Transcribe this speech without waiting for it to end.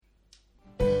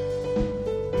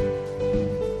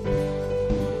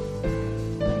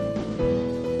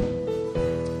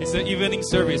It's an evening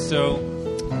service, so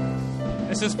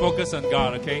let's just focus on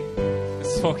God, okay?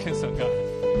 Let's focus on God.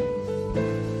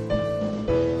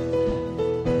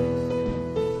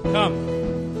 Come.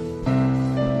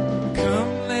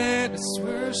 Come, let us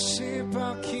worship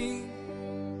our King.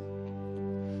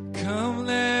 Come,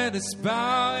 let us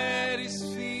bow at His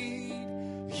feet.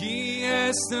 He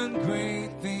has done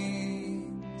great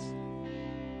things.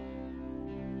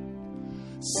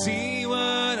 See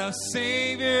what our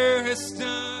Savior has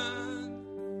done.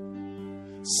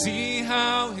 See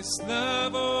how His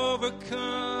love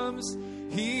overcomes.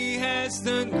 He has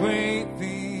done great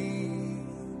things.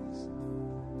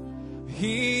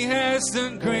 He has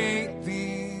done great things.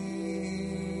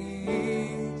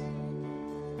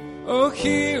 Oh,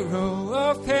 hero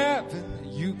of heaven,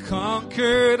 you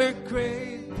conquer the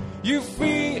grave. You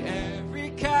free every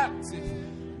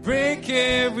captive, break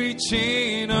every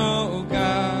chain, oh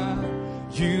God.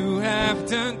 You have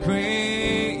done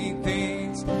great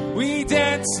things. We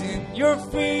dance in your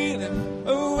freedom,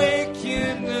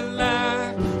 awaken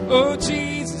alive. Oh,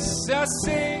 Jesus, our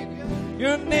Savior,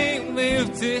 your name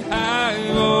lifted high,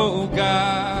 oh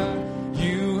God.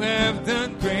 You have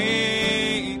done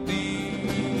great things.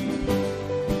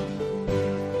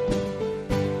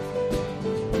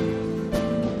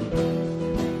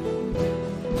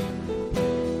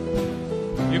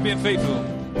 You've been faithful,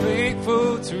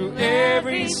 faithful through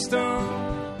every storm.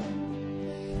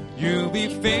 You'll be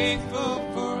faithful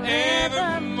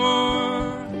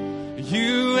forevermore.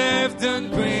 You have done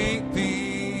great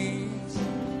things.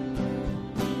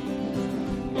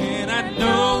 And I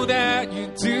know that you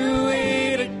do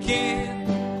it again.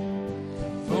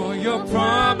 For your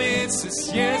promise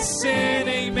is yes and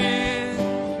amen.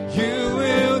 You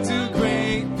will do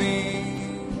great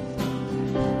things.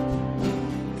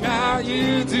 God,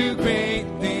 you do great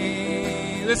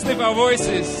things. Let's lift our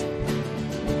voices.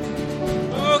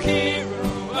 Oh,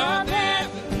 hero of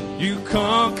heaven, you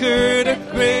conquered the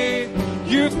grave.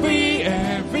 You free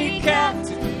every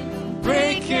captive,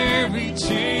 break every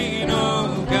chain,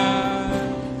 oh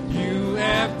God. You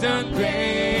have done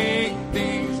great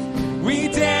things. We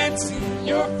dance in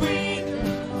your freedom,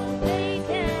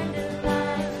 awakened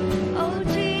alive. Oh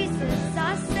Jesus,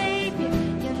 our Savior,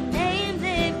 your name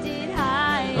lifted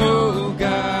high. oh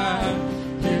God.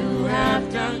 You have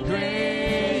done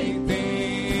great things.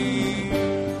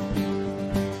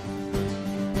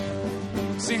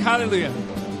 Sing hallelujah.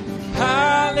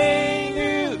 Hallelujah.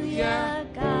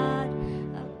 God,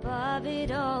 above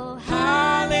it all.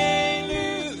 Hallelujah,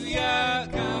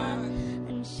 God.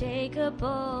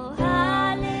 Unshakable.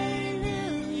 Hallelujah.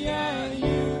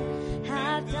 You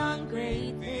have done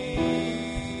great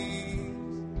things.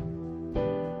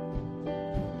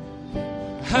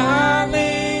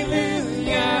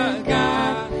 Hallelujah,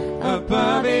 God.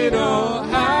 Above it all.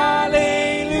 Hallelujah,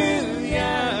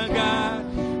 God.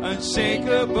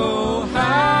 Unshakable.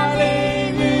 Hallelujah.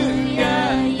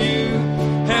 You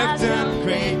have done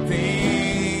great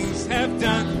things. Have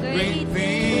done great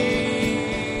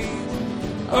things.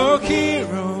 Oh,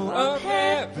 hero of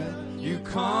heaven, you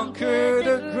conquer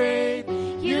the grave.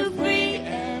 You free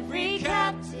every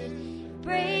captive,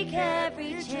 break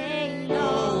every chain.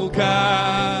 Oh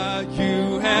God,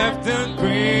 you have done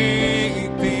great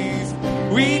things.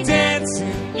 We dance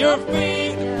in your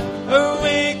freedom,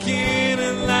 awaken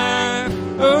alive.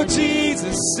 Oh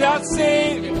Jesus, our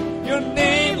Savior, your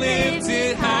name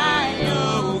lifted high.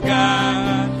 Oh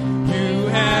God, you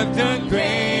have done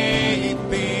great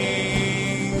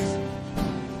things.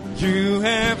 You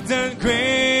have done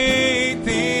great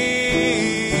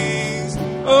things.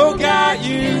 Oh God,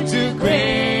 you do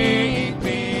great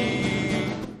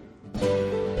things.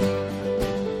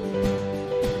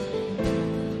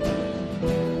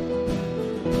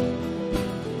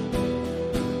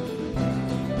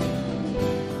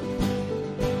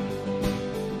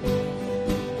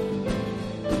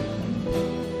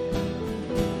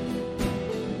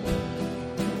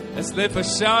 Let's lift a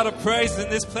shout of praise in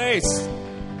this place.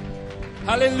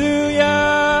 Hallelujah.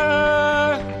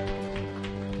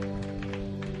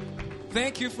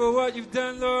 Thank you for what you've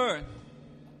done, Lord.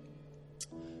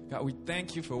 God, we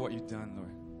thank you for what you've done,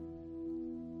 Lord.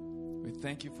 We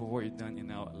thank you for what you've done in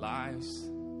our lives,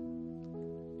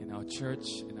 in our church,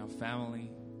 in our family.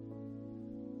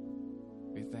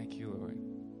 We thank you, Lord.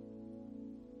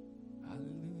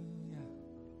 Hallelujah.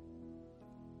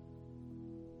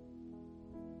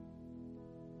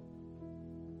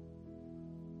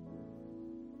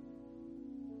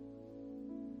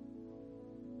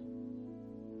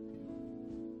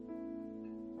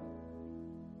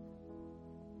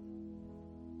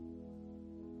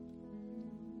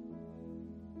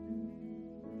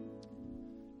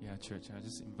 Yeah, church, I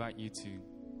just invite you to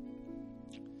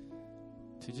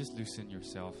just loosen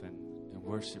yourself and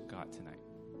worship God tonight.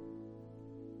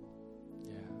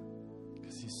 Yeah,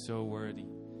 because He's so worthy.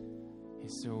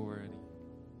 He's so worthy.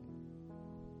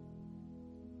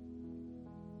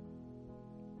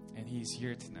 And He's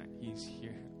here tonight. He's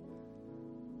here.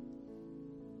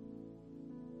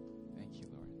 Thank you,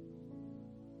 Lord.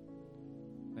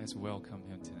 Let's welcome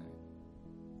Him tonight.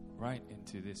 Right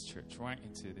into this church, right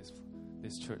into this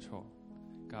church hall.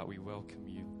 God, we welcome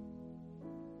you.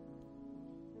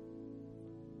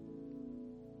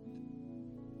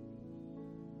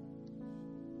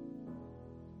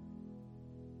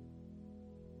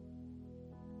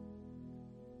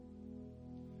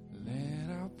 Let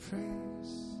our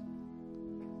praise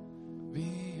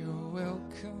be your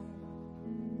welcome.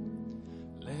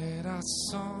 Let our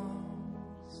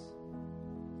songs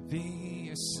be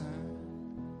a sign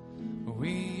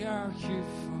we are here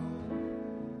for.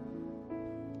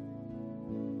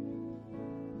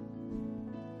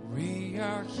 We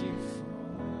are here for.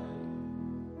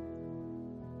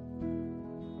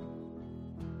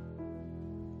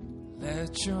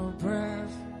 Let your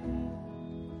breath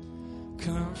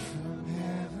come from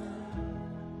heaven.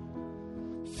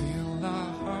 Fill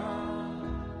our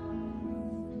heart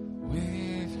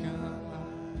with your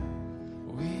light.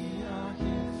 We are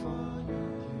here for you.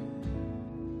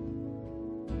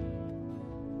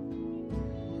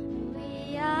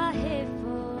 We are here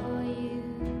for you.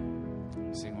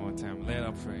 Sing one more time. Let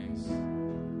our praise.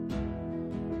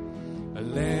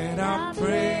 Let our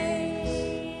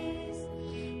praise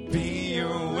be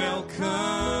your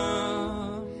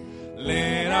welcome.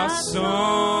 Let our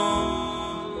songs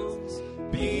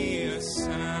be a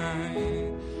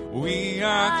sign we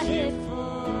are here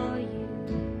for you.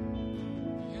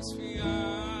 Yes, we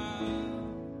are.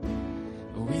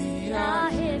 We are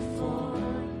here for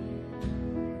you.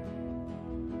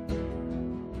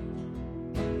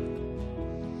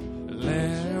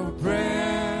 Let your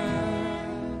breath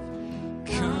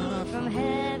come From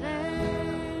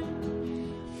heaven,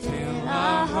 fill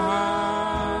our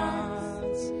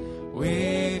hearts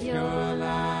with your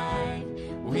light.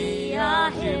 We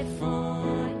are here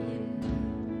for you.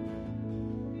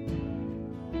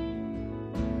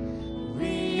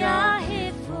 We are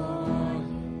here for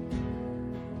you.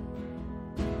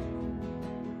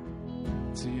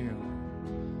 To you.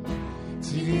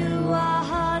 To you our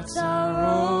hearts are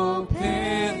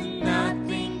open.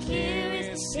 Nothing here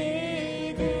is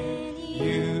hidden.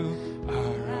 You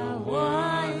are our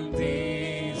one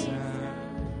desire.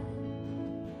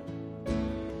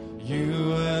 You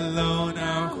alone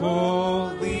are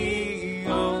holy.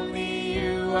 Only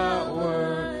you are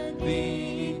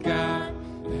worthy, God.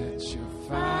 Let your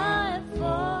fire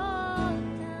fall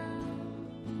down.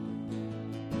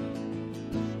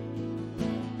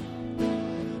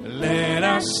 Let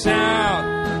our shout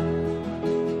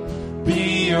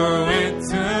be your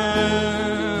anthem,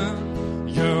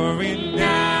 your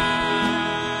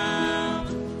renown.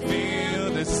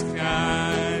 Fill the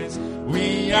skies.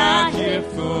 We are here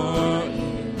for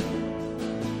you.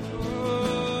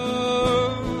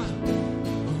 Oh,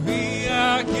 we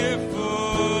are here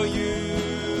for you.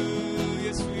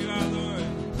 Yes, we are, Lord.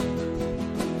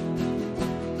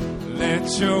 Let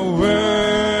your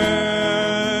word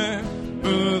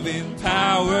move in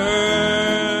power.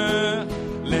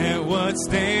 Let what's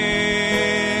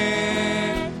dead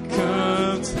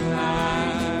come to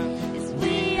life. 'cause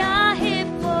we are here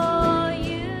for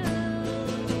you.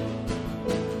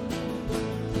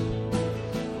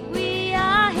 We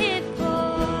are here for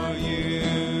For you.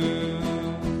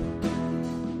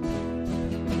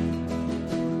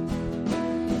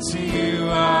 To you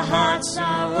our hearts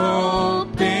are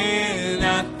open.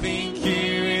 Nothing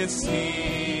here is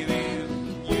hidden.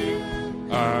 You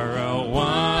are our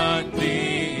one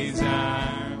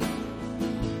desire.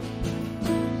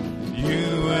 You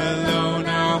alone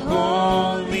are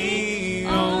holy.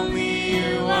 Only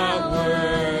you are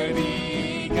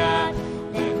worthy, God.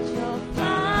 Let your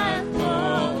fire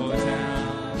fall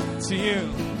down. To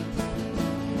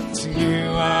you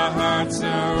our hearts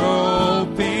are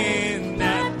open.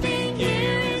 Nothing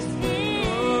here is hidden.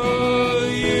 Oh,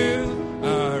 you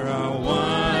are our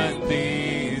one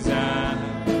desire.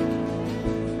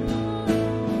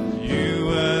 You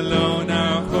alone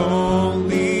are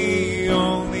holy.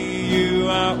 Only you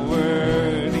are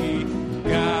worthy,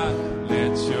 God.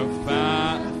 Let your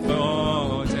fire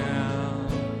fall down.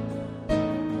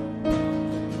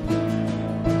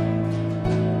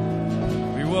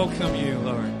 We welcome you,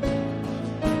 Lord.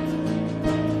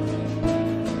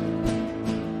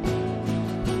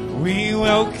 We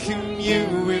welcome you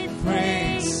with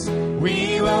praise.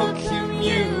 We welcome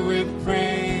you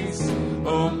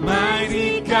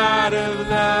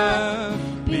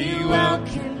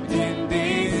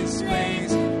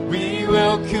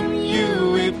welcome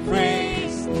you with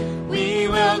praise. We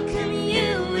welcome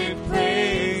you with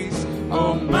praise.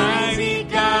 Almighty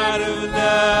God of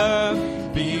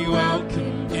love, be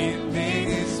welcome in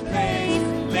this place.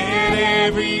 Let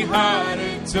every heart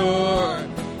adore,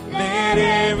 let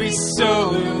every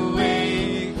soul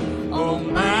awake.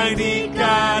 Almighty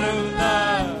God of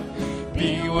love,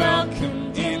 be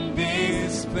welcome in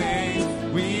this place.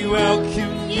 We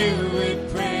welcome you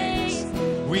with praise.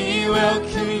 We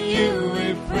welcome you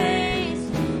with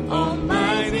praise.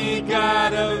 Almighty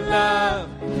God of love,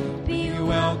 be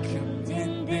welcomed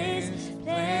in this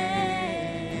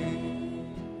place.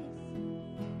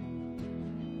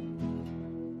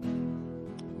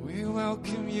 We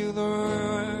welcome you,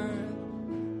 Lord.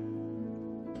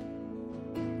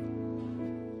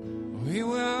 We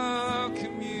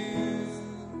welcome you.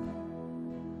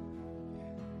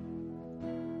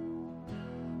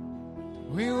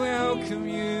 We welcome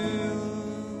you.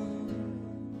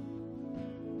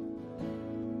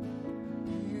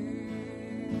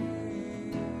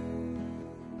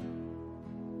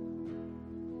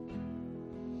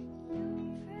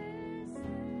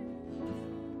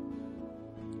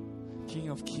 King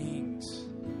of Kings,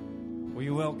 we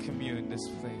welcome you in this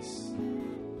place.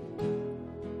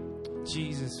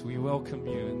 Jesus, we welcome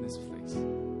you in this place.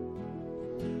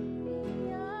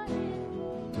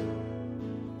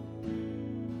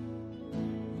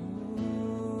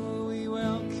 Oh, we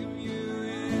welcome you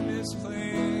in this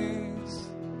place.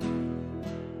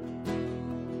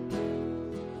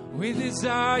 We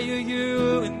desire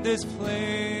you in this place.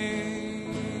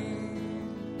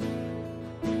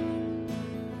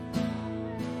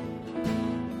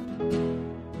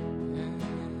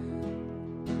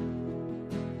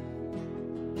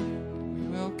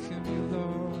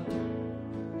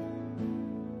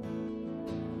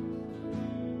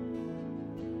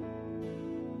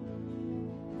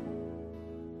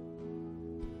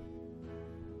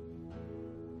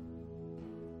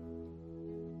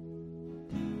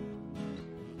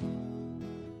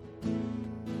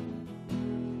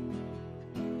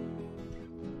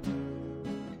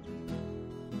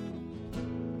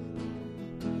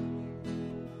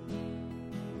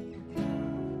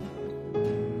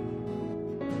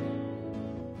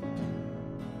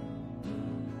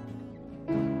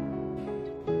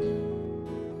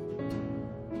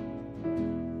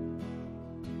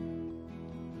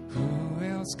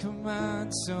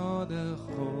 Commands all the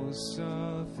hosts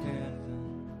of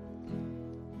heaven.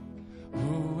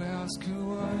 Who else could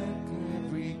work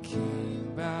every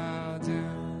king bow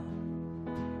down?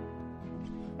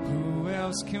 Who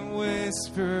else can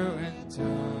whisper and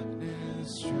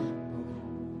darkness tremble?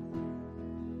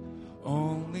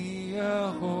 Only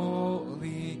a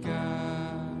holy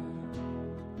God.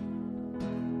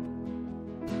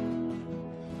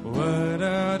 What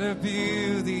are the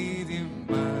beauty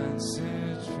demands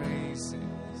and traces?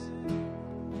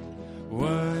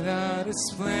 What are the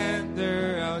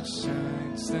splendor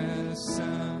outshines the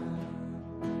sun?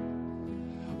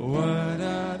 What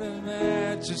are the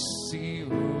majesty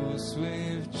rules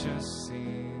with justice?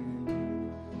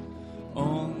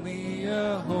 Only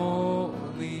a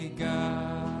holy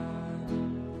God.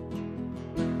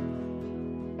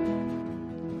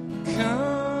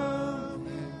 Come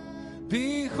and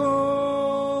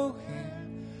behold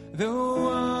Him, the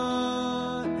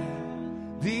one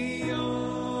and the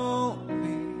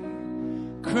only.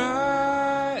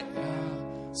 Cry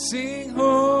out, sing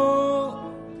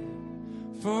holy,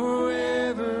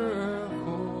 forever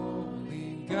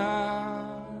holy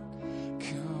God.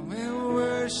 Come and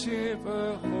worship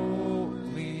a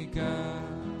holy God.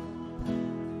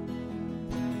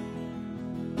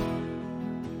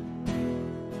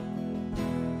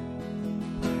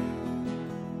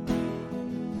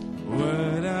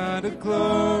 What are the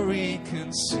glory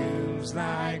consumes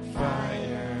like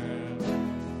fire?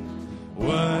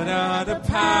 What are the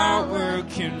power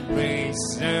can raise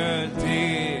the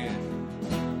dead?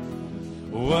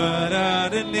 What are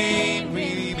the name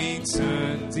remains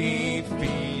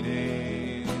undefeated?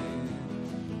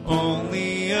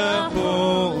 Only a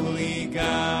holy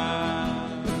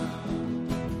God.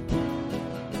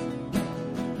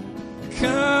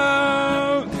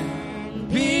 Come and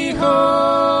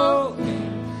behold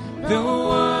Him, the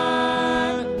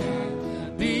one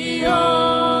and the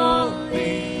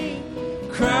only.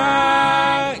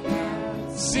 Cry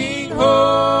out, sing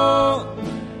holy,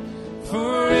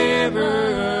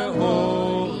 forever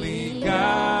holy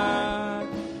God.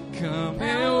 Come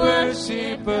and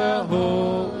worship a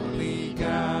holy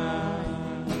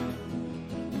God.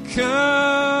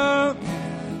 Come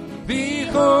and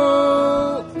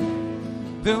behold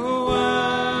the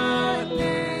one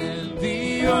and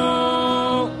the only.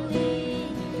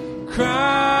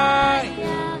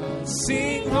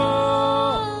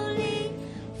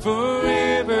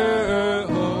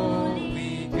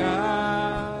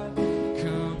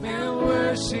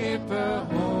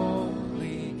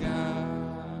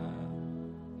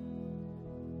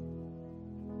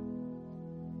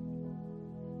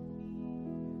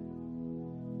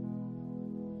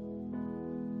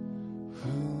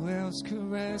 else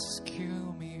could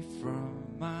rescue me from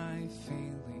my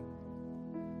failing?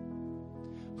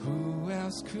 Who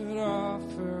else could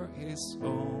offer his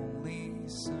only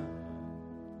Son?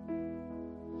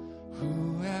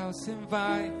 Who else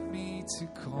invite me to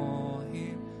call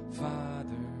him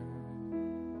Father?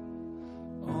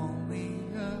 Only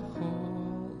a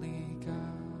holy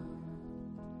God.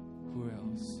 Who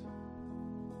else?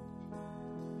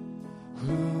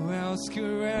 Who else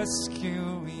could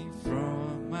rescue me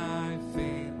from my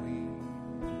failing?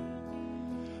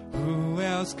 Who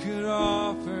else could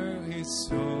offer his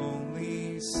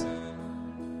only Son?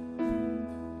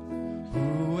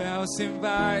 Who else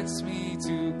invites me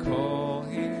to call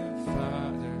him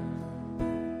Father?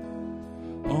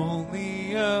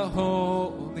 Only a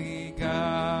holy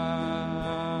God.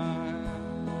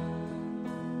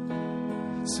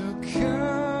 So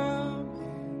come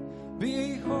and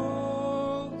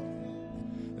behold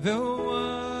the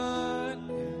one,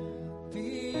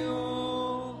 the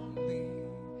only.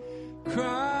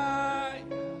 Cry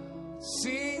out,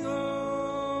 sing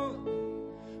on,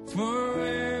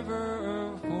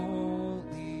 forever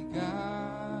holy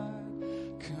God.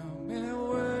 Come and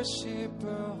worship a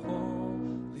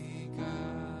holy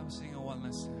God. Sing it one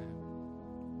last time.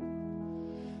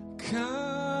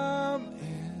 Come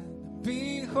and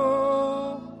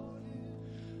behold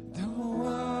the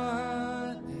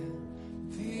one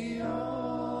and the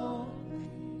only.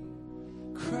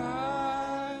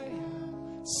 Cry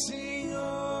out, sing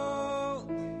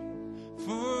only,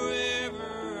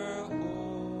 forever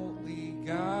holy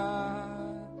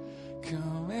God.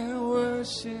 Come and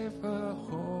worship a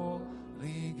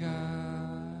holy God.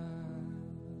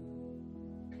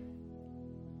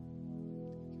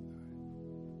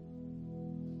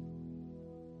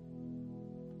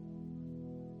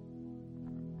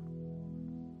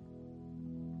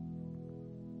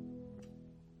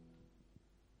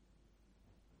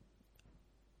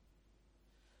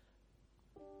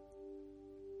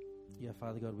 Yeah,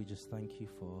 Father God, we just thank you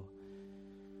for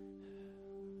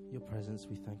your presence.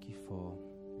 We thank you for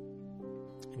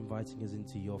inviting us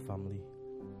into your family,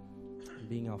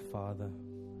 being our Father.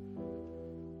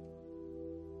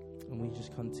 And we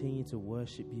just continue to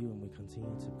worship you and we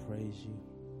continue to praise you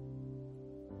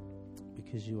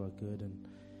because you are good. And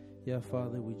yeah,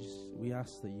 Father, we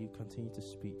ask that you continue to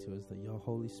speak to us, that your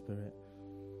Holy Spirit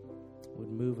would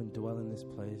move and dwell in this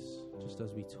place, just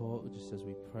as we talk, just as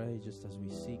we pray, just as we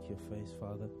seek your face,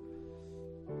 Father.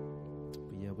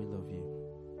 But yeah, we love you.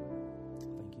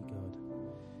 Thank you, God.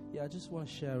 Yeah, I just want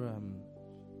to share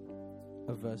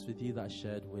a verse with you that I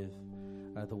shared with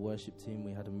the worship team.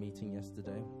 We had a meeting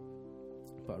yesterday,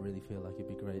 but I really feel like it'd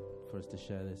be great for us to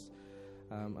share this.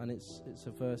 And it's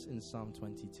a verse in Psalm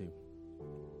 22.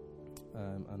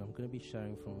 And I'm going to be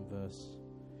sharing from verse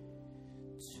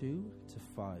 2 to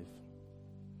 5.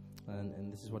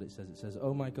 And this is what it says. It says,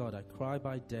 "Oh my God, I cry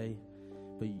by day,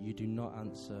 but you do not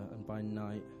answer, and by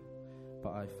night,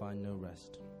 but I find no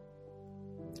rest.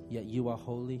 Yet you are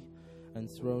holy,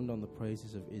 enthroned on the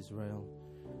praises of Israel.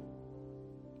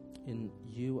 In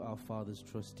you our fathers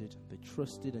trusted. They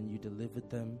trusted and you delivered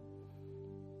them.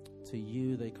 To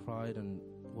you they cried and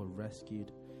were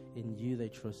rescued. In you they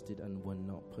trusted and were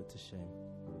not put to shame."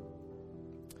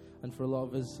 And for a lot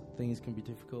of us, things can be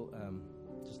difficult,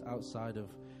 just outside of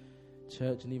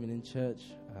church and even in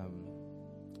church.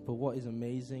 But what is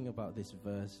amazing about this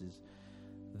verse is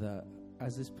that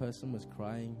as this person was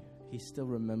crying, he still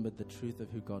remembered the truth of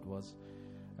who God was,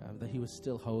 that he was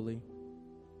still holy.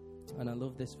 And I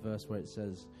love this verse where it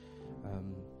says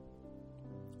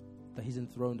that he's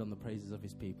enthroned on the praises of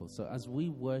his people. So as we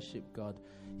worship God,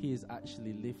 he is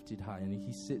actually lifted high and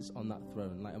he sits on that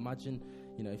throne. Like imagine,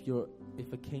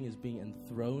 if a king is being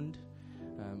enthroned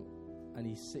and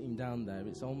he's sitting down there,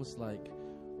 it's almost like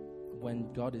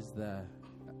when God is there,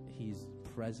 he's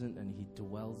present and he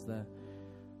dwells there.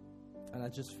 And I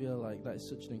just feel like that is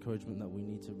such an encouragement that we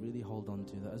need to really hold on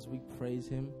to, that as we praise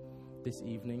him this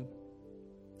evening,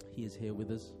 he is here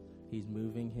with us, he's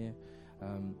moving here,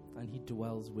 and he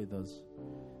dwells with us.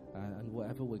 And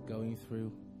whatever we're going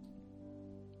through,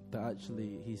 that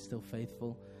actually he's still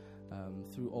faithful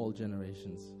through all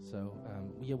generations. So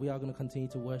we are going to continue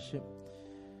to worship.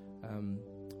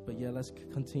 But yeah, let's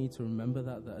continue to remember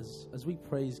that as we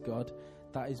praise God,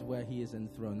 that is where he is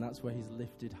enthroned. That's where he's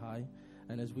lifted high.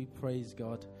 And as we praise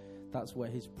God, that's where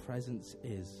his presence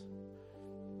is.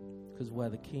 Because where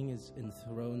the king is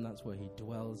enthroned, that's where he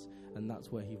dwells, and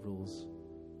that's where he rules.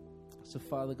 So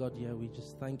Father God, yeah, we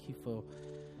just thank you for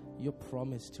your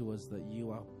promise to us that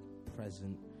you are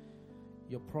present.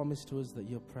 Your promise to us that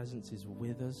your presence is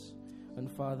with us. And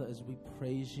Father, as we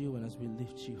praise you and as we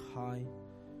lift you high,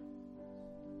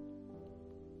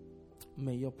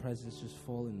 May your presence just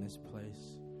fall in this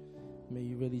place. May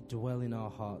you really dwell in our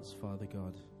hearts, Father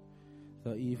God.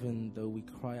 That even though we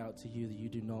cry out to you, that you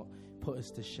do not put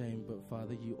us to shame, but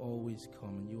Father, you always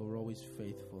come and you are always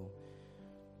faithful.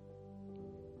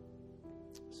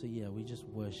 So yeah, we just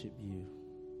worship you.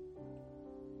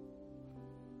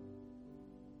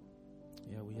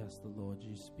 Yeah, we ask the Lord,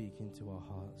 you speak into our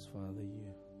hearts, Father.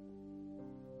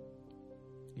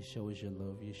 You show us your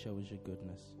love, you show us your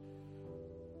goodness.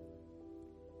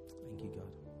 Thank you,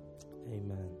 God.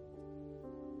 Amen.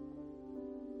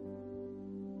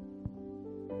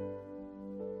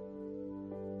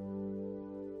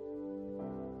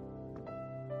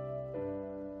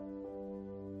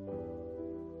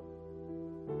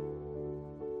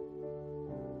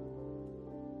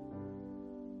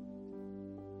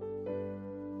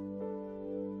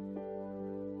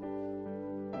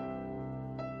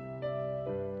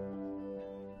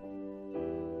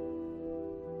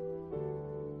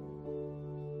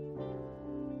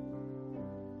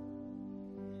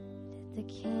 The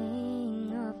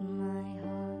king of my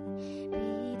heart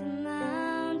be the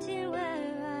mountain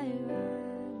where I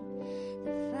run,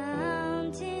 the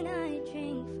fountain I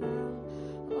drink from.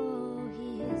 Oh,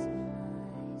 he is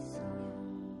my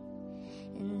song.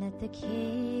 And let the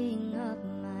king of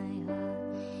my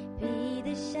heart be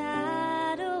the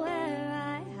shadow where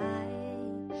I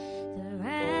hide, the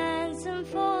ransom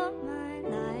for my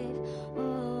life.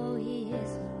 Oh, he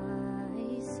is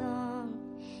my song.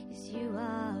 Yes, you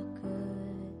are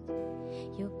good,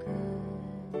 you're good.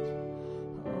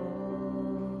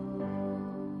 Oh,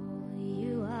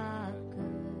 you are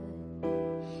good,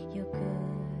 you're good.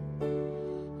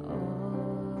 Oh,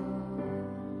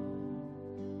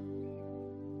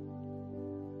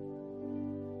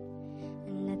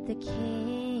 and let the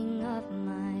king of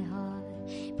my heart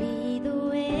be the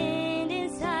wind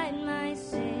inside my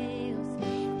sails,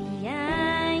 the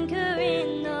anchor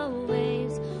in the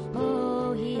waves.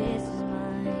 Oh, he is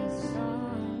my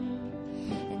song.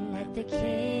 And let the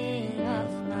king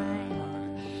of my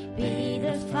heart be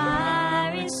the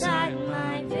fire inside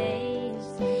my veins,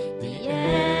 the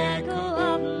echo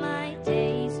of my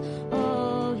days.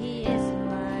 Oh, he is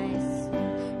my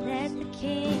song. Let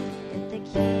the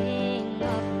king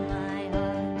of my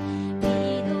heart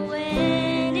be the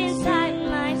wind inside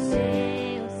my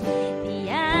sails, the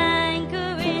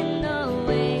anchor in the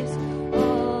waves.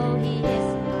 Oh, he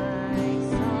is my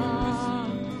song.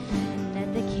 And let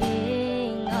the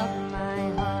king of my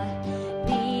heart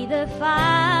be the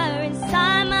fire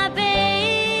inside my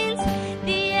veins,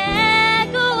 the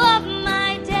echo of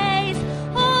my days.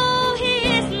 Oh, he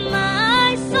is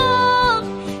my song.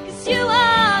 'Cause you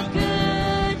are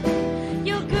good,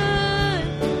 you're good.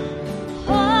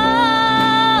 Oh,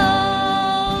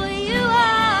 you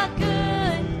are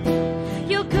good,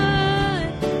 you're good.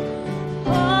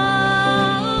 Oh,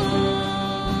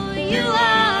 you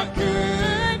are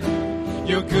good,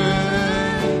 You're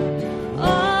good. oh,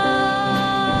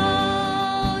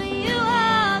 you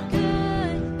are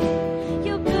good,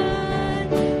 you're good.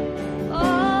 Oh.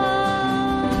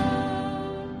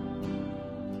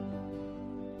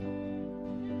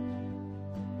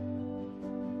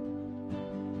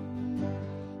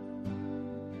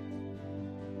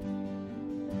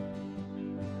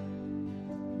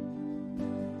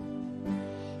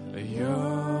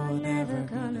 You're never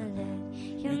gonna let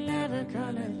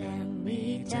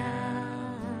me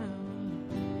down.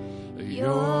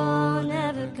 You're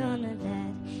never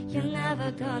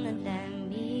gonna let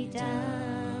me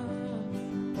down.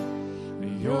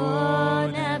 You're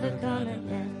never gonna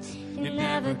let me down. You're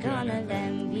never gonna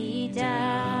let me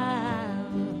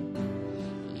down.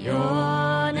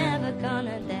 You're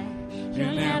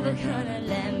never gonna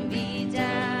let me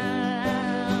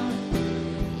down.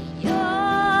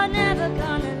 You're never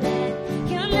gonna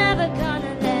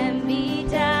let me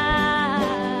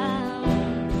down.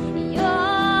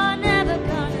 You're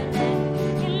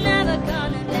never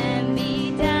gonna let me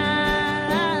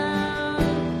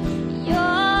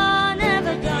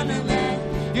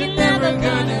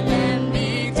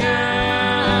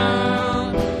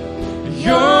down.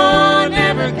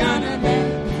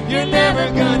 You're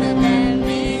never gonna let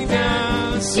me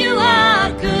down. You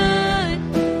are good.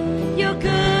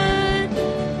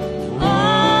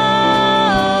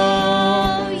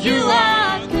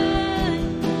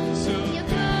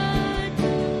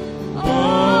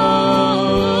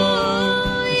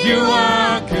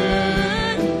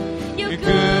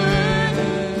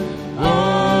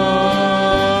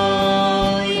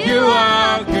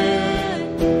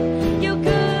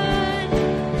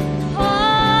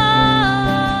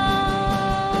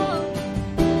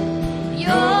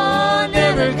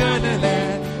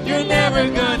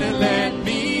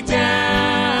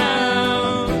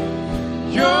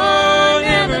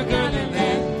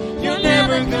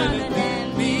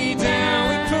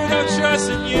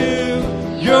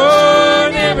 You're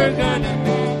never gonna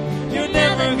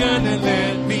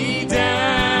let me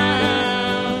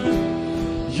down.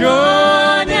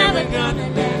 You're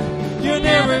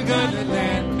never gonna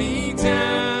let me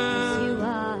down. You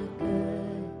are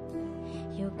good.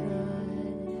 You're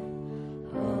good.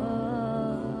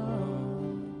 Oh,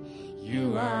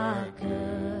 you are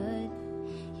good.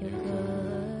 You're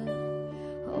good.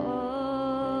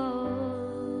 Oh,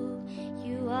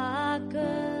 you are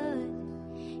good.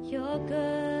 You're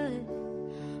good.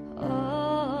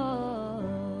 Oh,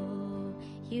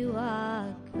 you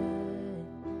are good.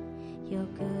 You're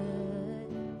good.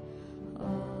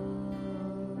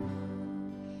 Oh,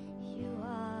 you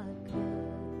are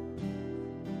good.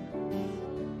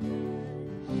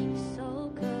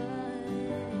 So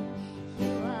good.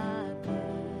 You are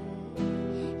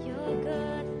good. You're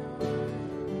good, Lord.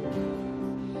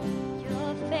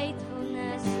 Your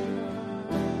faithfulness,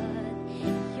 Lord.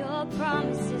 Your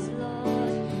promises,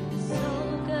 Lord. So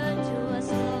good to us,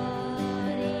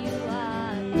 Lord. You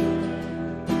are good.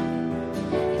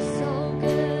 You're so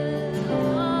good.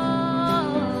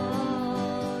 Oh,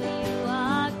 you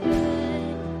are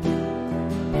good.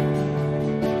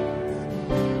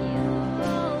 You're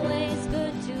always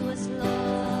good to us,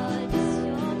 Lord. It's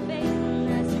your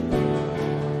faithfulness, Lord.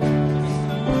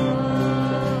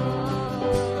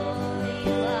 Oh,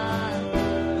 you are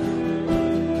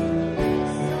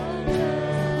so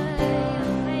good.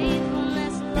 Your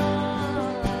faithfulness,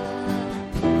 Lord.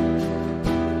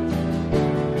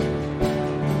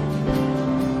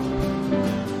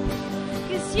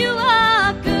 'Cause you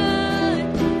are good.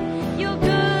 You're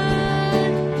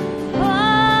good. Oh,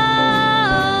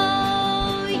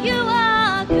 you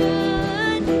are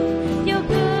good. You're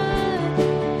good.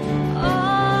 Oh,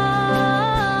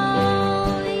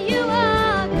 you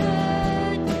are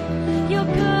good. You're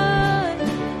good.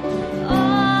 Oh,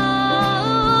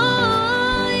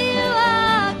 you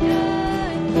are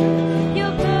good. You're good. You are good.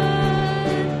 You're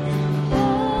good. Oh.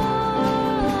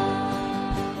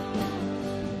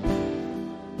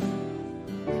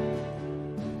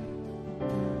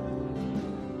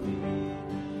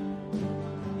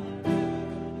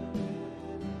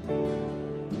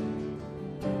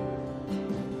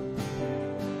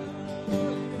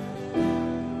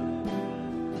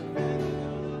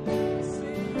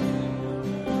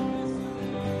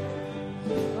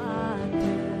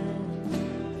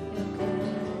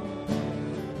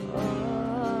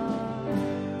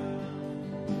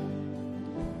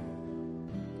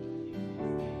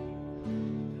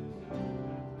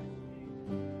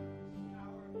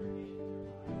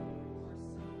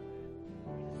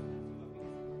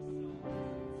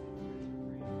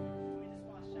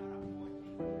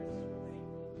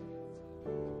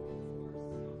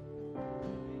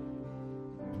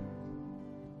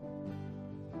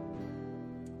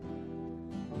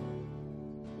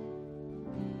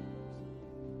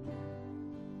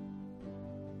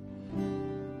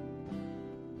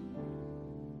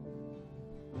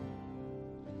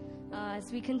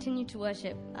 As we continue to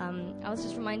worship, I was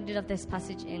just reminded of this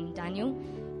passage in Daniel,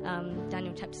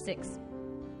 Daniel chapter 6.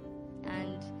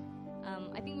 And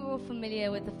I think we're all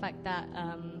familiar with the fact that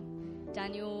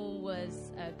Daniel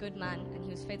was a good man and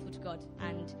he was faithful to God.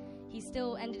 And he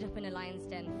still ended up in a lion's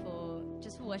den for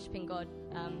worshiping God.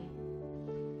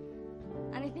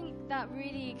 And I think that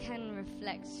really can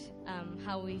reflect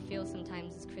how we feel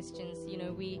sometimes as Christians. You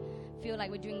know, we feel like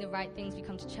we're doing the right things. We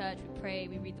come to church, we pray,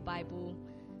 we read the Bible.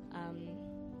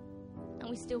 And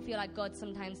we still feel like God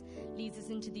sometimes leads us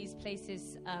into these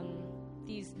places,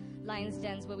 these lion's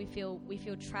dens where we feel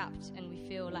trapped and we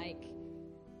feel like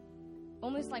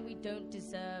almost like we don't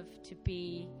deserve to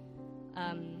be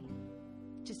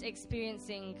just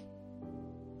experiencing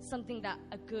something that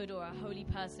a good or a holy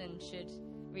person should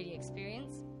really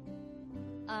experience.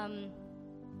 But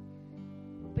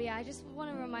yeah, I just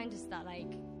want to remind us that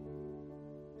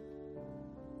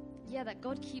that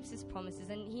God keeps his promises,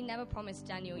 and he never promised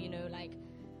Daniel,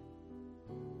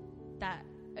 that,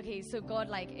 okay, so God,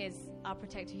 is our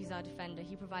protector, he's our defender,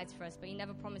 he provides for us, but he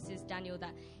never promises Daniel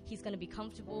that he's going to be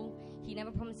comfortable. He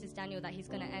never promises Daniel that he's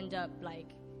going to end up,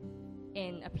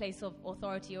 in a place of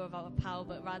authority or of our power,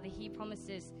 but rather he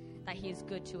promises that he is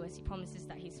good to us. He promises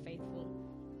that he's faithful.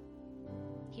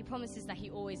 He promises that he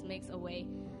always makes a way.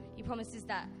 He promises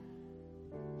that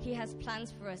he has plans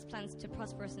for us, plans to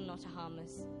prosper us and not to harm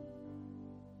us.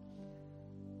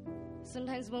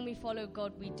 Sometimes when we follow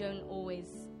God, we don't always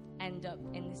end up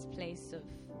in this place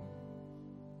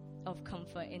of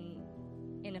comfort,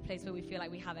 in a place where we feel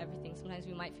like we have everything. Sometimes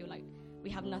we might feel like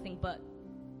we have nothing but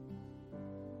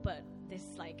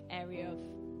this area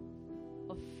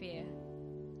of fear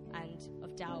and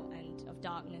of doubt and of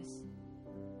darkness.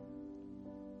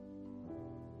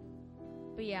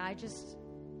 yeah,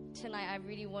 tonight I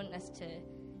really want us to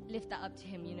lift that up to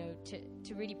him, you know,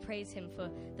 to really praise him for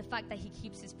the fact that he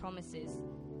keeps his promises.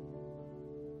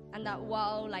 And that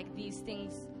while like these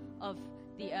things of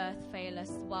the earth fail us,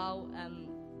 while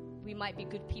we might be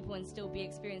good people and still be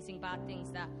experiencing bad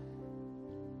things, that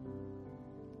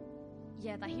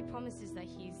he promises that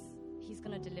he's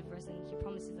going to deliver us, and he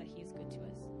promises that he is good to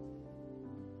us.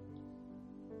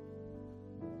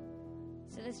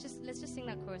 So let's just sing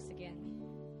that chorus again.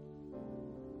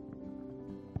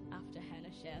 After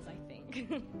Hannah shares, I think.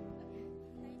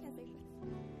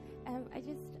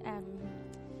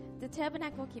 The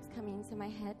tabernacle keeps coming into my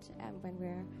head when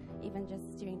we're even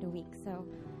just during the week. So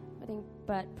I think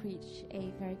Bert preached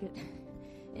a very good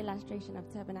illustration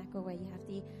of tabernacle, where you have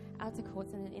the outer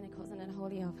courts and the inner courts and then the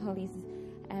Holy of Holies.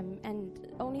 And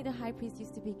only the high priest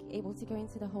used to be able to go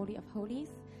into the Holy of Holies.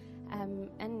 And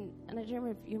I don't know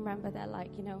if you remember that,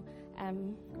 like, you know,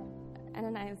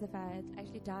 Ananias and Sapphira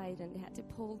actually died, and they had to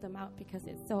pull them out because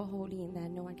it's so holy in there,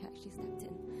 no one can actually step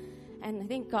in. And I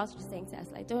think God's just saying to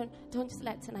us, like, don't just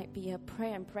let tonight be a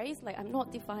prayer and praise. Like, I'm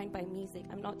not defined by music.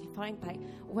 I'm not defined by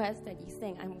words that you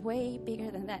sing. I'm way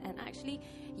bigger than that. And actually,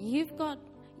 we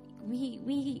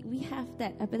have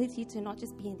that ability to not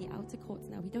just be in the outer courts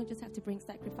now. We don't just have to bring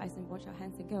sacrifice and wash our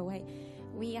hands and go away.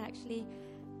 We actually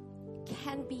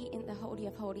can be in the Holy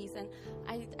of Holies. And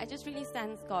I just really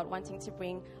sense God wanting to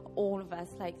bring all of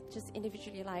us, like, just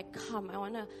individually, like, come, I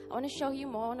want to show you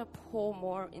more, I want to pour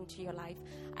more into your life.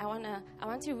 I want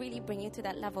to really bring you to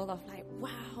that level of, like,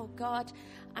 wow, God,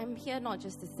 I'm here not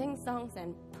just to sing songs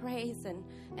and praise and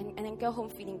then go home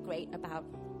feeling great about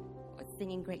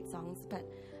singing great songs, but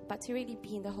to really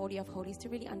be in the Holy of Holies, to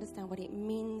really understand what it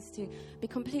means to be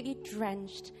completely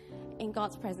drenched in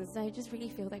God's presence. So I just really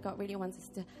feel that God really wants us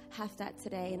to have that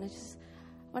today. And I just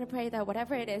want to pray that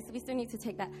whatever it is, we still need to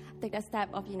take that step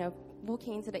of, you know,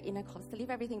 walking into the inner courts, to leave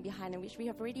everything behind, and which we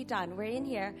have already done. We're in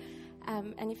here.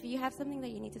 And if you have something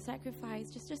that you need to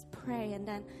sacrifice, just pray and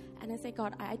then say,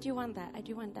 God, I do want that. I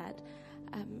do want that.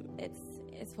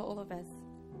 It's for all of us.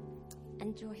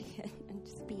 Enjoy it and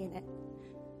just be in it.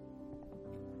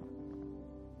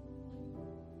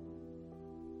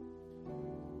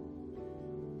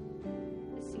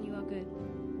 Listen, you are good.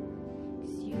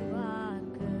 'Cause you are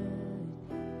good.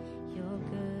 You're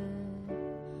good.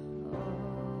 Oh,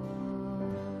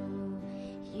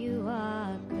 you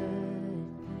are good.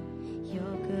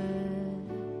 You're good.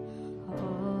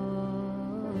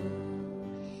 Oh,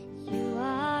 you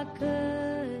are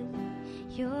good.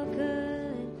 You're good.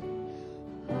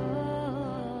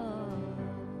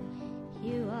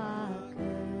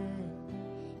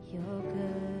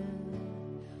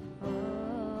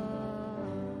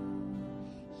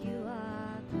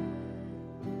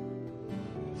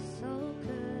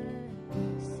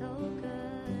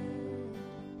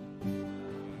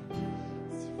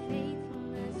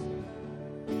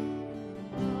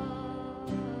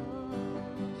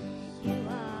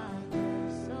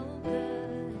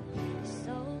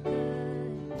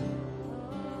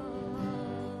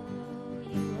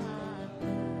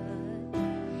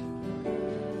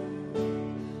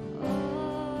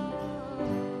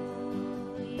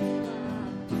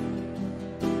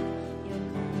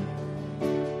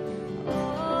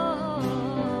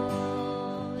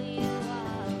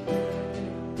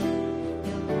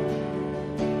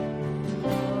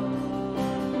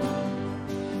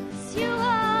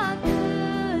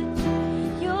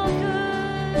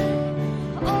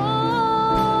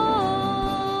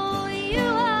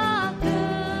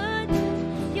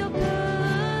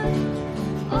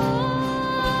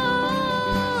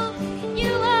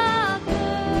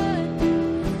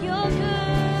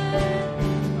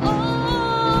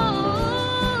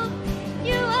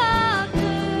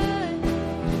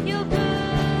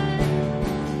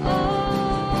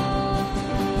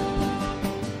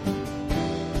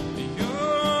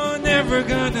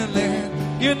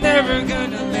 You're never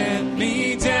gonna let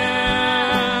me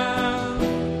down.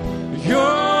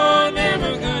 You're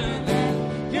never gonna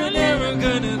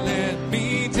let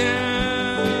me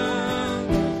down.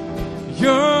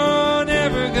 You're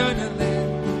never gonna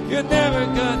let me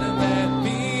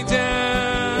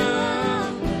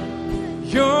down.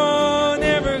 You're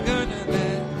never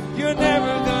gonna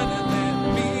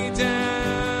let me down.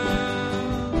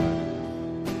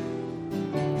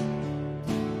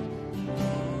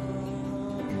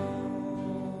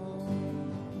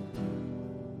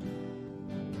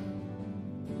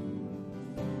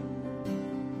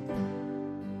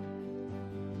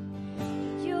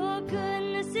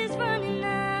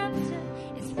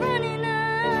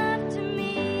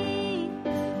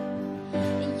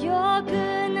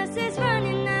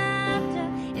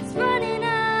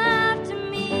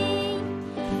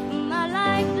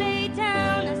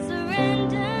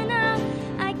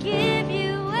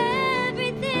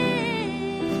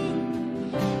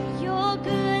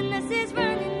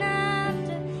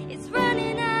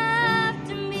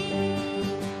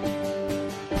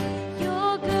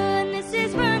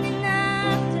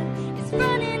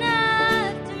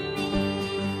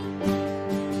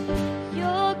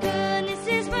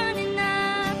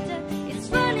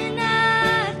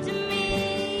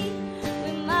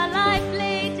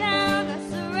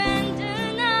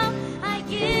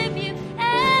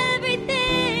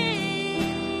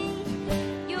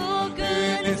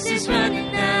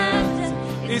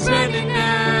 is running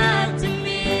after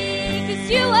me.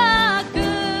 'Cause you are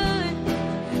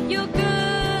good, you're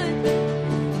good.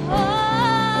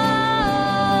 Oh,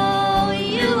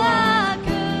 you are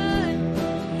good,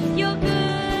 you're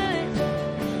good.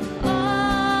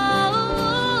 Oh,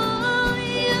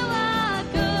 you are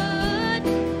good,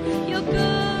 you're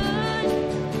good.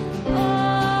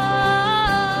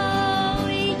 Oh,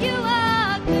 you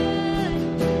are good,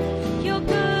 you're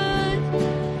good.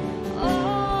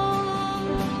 Oh.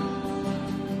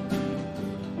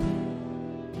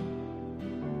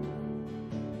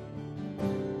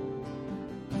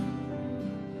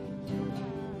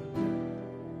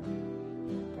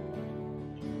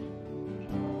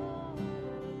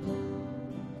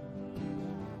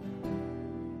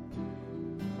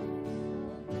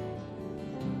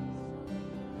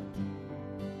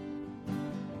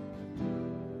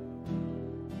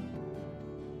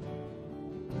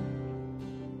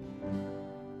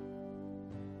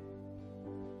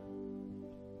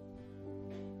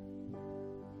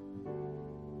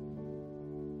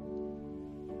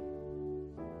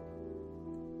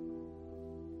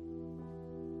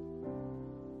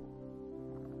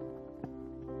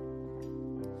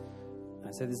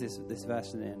 So there's this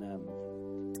verse in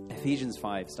Ephesians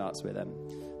 5 starts with,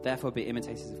 therefore be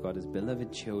imitators of God as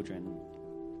beloved children.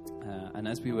 And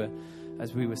as we were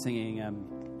singing,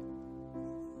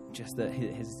 just that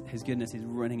his goodness is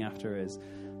running after us,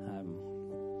 I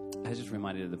was just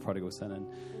reminded of the prodigal son.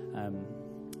 And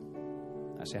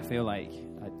actually, I feel like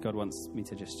God wants me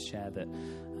to just share that,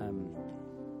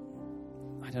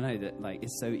 I don't know, that like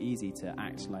it's so easy to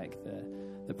act like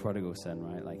the prodigal son,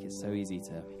 right? Like it's so easy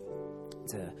to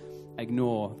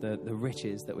ignore the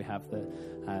riches that we have, the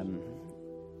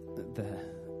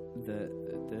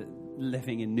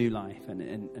living in new life,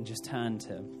 and just turn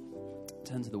to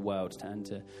the world, turn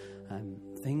to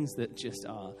things that just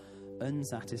are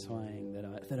unsatisfying, that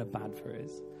are bad for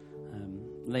us.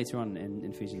 Later on in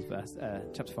Ephesians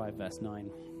chapter 5 verse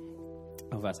 9,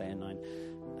 or verse 8 and 9,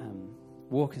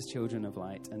 walk as children of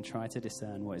light and try to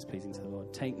discern what is pleasing to the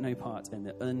Lord. Take no part in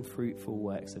the unfruitful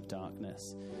works of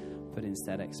darkness, but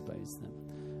instead expose them.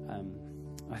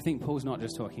 I think Paul's not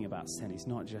just talking about sin. He's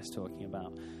not just talking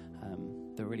about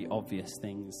the really obvious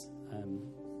things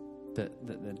that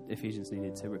the Ephesians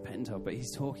needed to repent of, but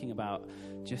he's talking about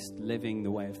just living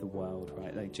the way of the world,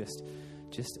 right? Like just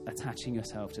attaching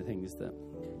yourself to things that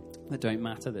don't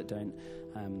matter, that don't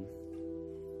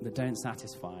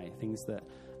satisfy, things that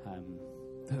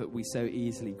we so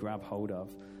easily grab hold of.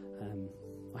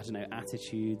 I don't know,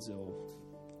 attitudes or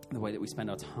the way that we spend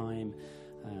our time,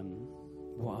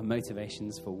 what our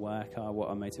motivations for work are, what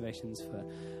our motivations for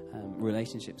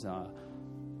relationships are.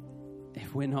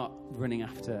 If we're not looking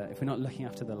after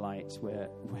the light, we're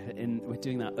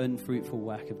doing that unfruitful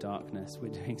work of darkness.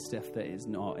 We're doing stuff that is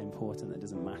not important, that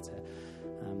doesn't matter,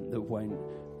 that won't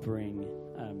bring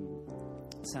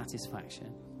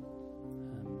satisfaction.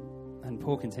 And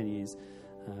Paul continues.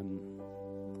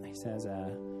 He says,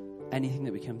 anything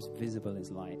that becomes visible is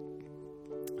light.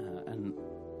 And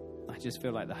I just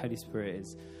feel like the Holy Spirit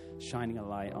is shining a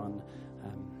light on,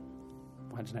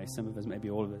 I don't know, some of us, maybe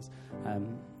all of us,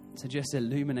 to just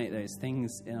illuminate those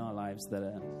things in our lives that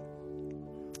are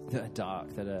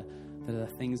dark, that are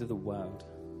things of the world.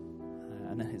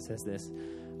 And then it says this: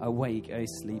 awake, O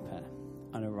sleeper,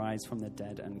 and arise from the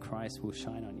dead, and Christ will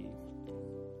shine on you.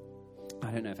 I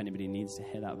don't know if anybody needs to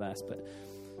hear that verse, but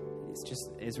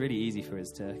it's really easy for us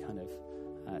to kind of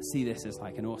see this as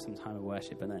like an awesome time of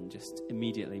worship, and then just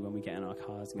immediately when we get in our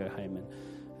cars and go home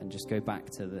and just go back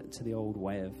to the old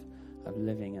way of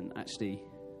living. And actually,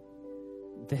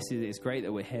 it's great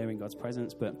that we're here in God's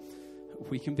presence, but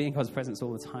we can be in God's presence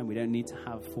all the time. We don't need to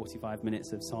have 45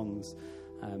 minutes of songs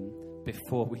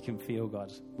before we can feel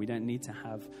God. We don't need to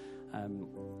have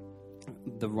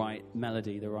the right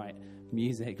melody, the right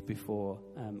music before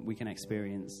we can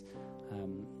experience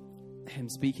Him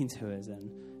speaking to us and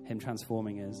Him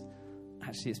transforming us.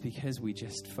 Actually, it's because we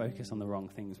just focus on the wrong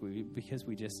things. Because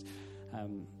we just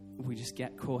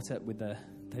get caught up with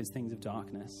those things of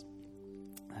darkness.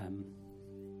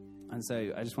 And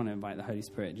so I just want to invite the Holy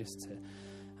Spirit just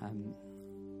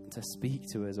to speak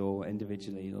to us all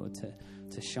individually, or to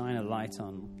shine a light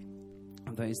on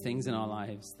those things in our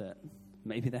lives that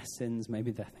maybe they're sins,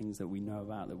 maybe they're things that we know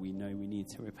about, that we know we need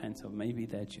to repent of. Maybe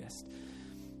they're just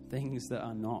things that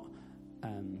are not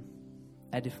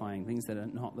edifying, things that are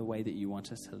not the way that you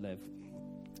want us to live.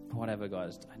 Whatever,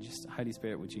 God, Holy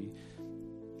Spirit, would you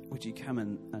come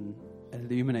and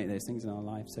illuminate those things in our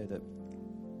lives so that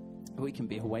we can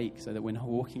be awake, so that we're not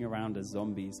walking around as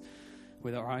zombies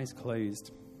with our eyes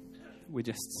closed, we're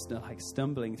just like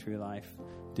stumbling through life,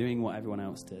 doing what everyone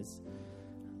else does.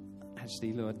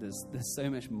 Actually, Lord, there's so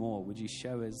much more. Would you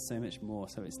show us so much more?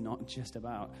 So it's not just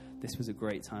about this was a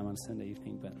great time on Sunday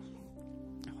evening, but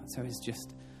so it's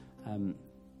just our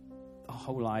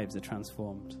whole lives are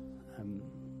transformed.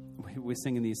 We're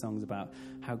singing these songs about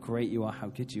how great you are, how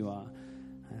good you are.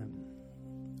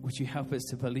 Would you help us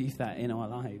to believe that in our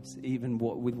lives, even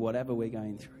with whatever we're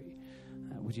going through?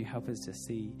 Would you help us to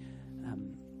see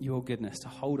your goodness, to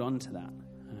hold on to that,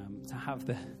 to have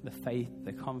the faith,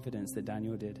 the confidence that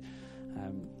Daniel did,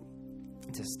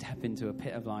 to step into a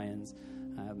pit of lions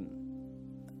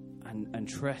and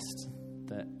trust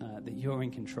that you're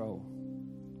in control.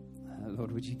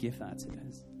 Lord, would you give that to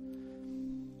us?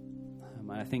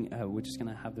 I think we're just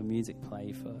going to have the music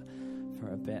play for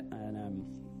a bit, and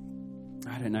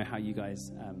I don't know how you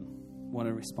guys want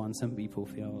to respond. Some people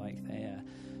feel like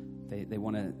they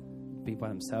want to be by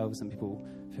themselves. Some people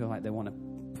feel like they want to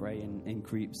pray in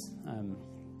groups.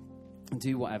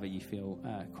 Do whatever you feel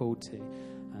called to.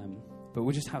 But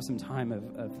we'll just have some time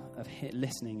of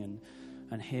listening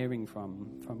and hearing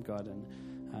from God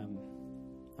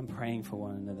and praying for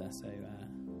one another.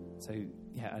 So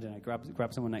yeah, I don't know.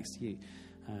 Grab someone next to you.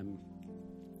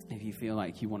 If you feel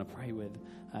like you want to pray with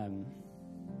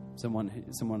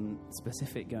someone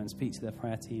specific, go and speak to the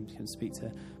prayer team. You can speak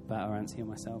to Bert or Auntie or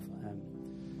myself.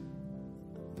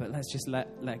 But let's just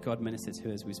let God minister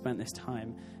to us. We spent this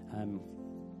time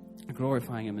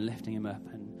glorifying Him and lifting Him up,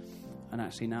 and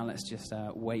actually now let's just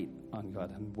wait on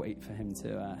God and wait for Him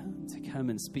to come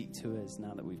and speak to us.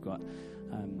 Now that we've got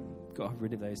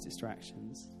rid of those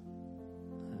distractions.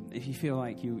 If you feel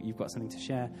like you've got something to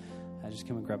share, just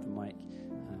come and grab the mic.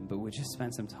 But we'll just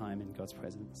spend some time in God's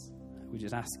presence. We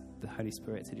just ask the Holy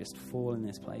Spirit to just fall in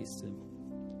this place,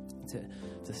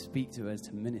 to speak to us,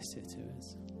 to minister to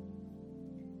us.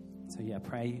 So yeah,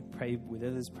 pray with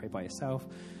others, pray by yourself,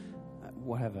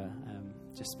 whatever.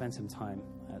 Just spend some time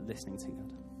listening to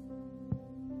God.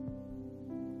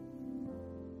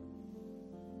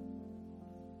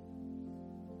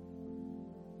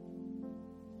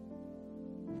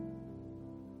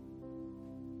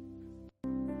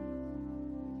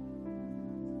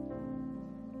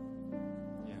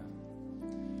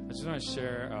 I just want to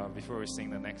share before we sing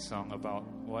the next song about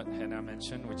what Hannah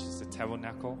mentioned, which is the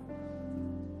tabernacle.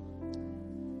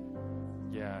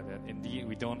 Yeah, that indeed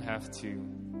we don't have to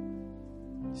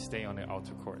stay on the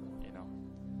outer court,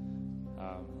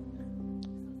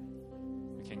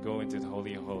 we can go into the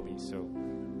Holy of Holies. So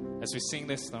as we sing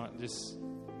this,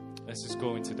 let's just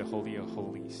go into the Holy of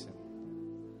Holies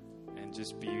and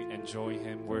just enjoy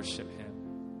Him, worship Him.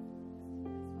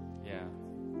 Yeah.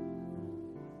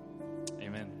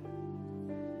 Amen.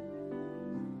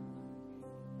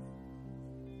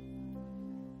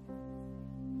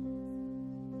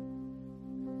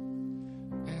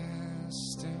 As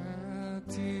the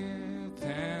deer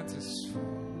panteth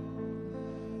for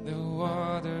the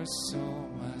water, so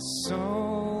my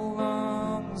soul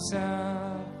longs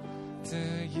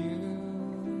after you.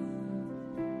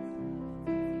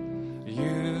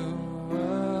 You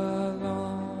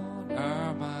alone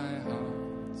are my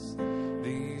heart's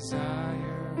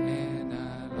desire, and I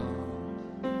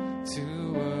long to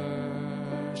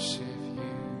worship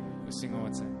you. Let's sing one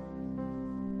more time.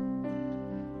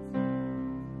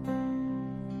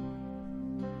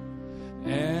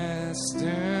 As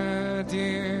the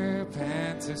deer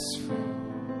panteth for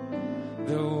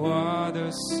the water,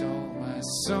 so my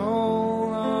soul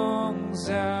longs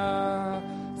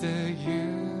after you.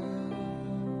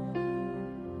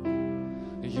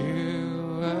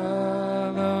 You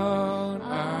alone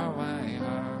are my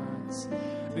heart's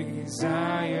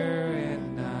desire,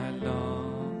 and I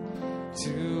long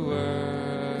to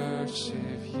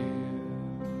worship you.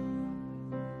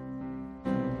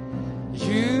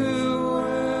 You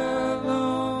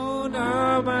alone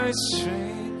are my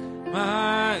strength,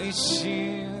 my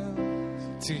shield.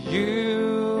 To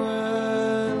you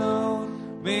alone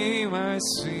may my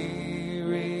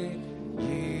spirit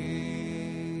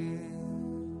yield.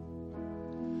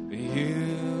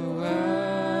 You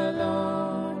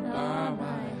alone are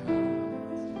my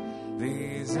heart's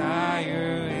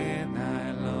desire, and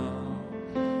I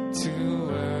long to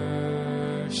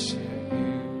worship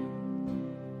you.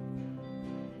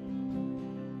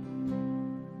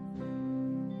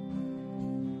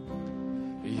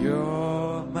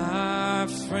 You're my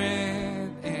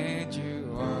friend, and you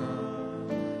are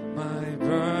my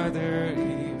brother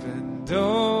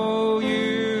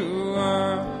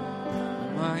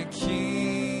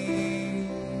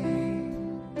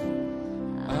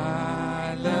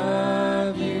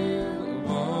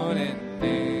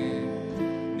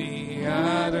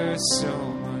so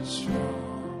much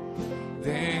more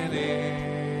than anything.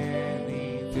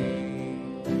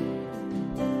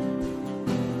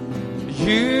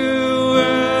 You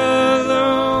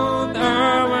alone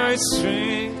are my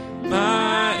strength,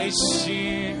 my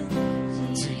shield.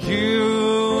 To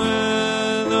you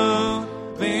alone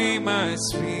may my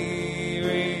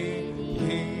spirit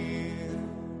yield.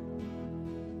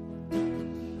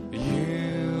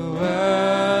 You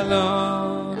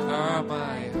alone are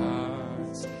my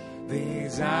heart's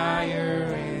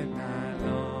desire, and I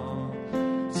long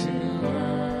to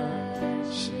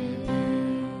worship you.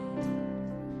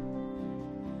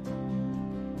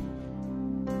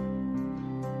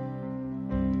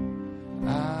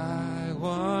 I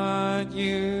want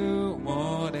you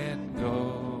more than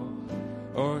gold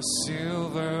or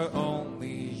silver,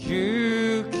 only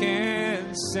you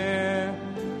can satisfy.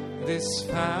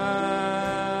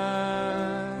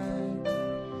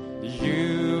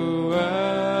 You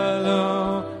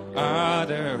alone are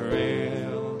the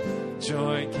real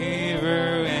joy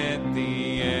giver and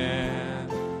the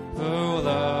apple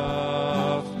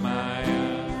of my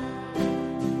eye.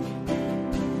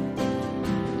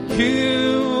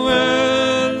 You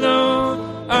alone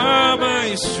are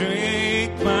my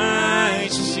strength, my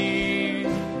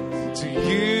shield. To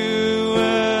you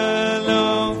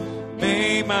alone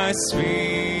may my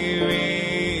spirit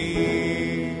yield.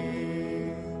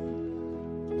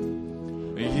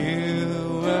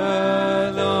 You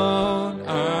alone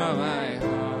are my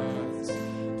heart's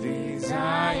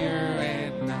desire,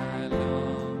 and I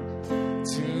long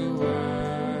to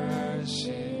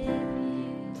worship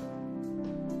you.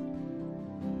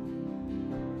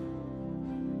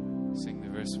 Sing the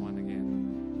verse 1 again.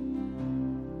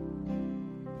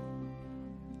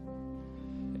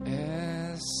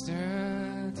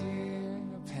 Esther, dear,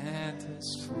 panteth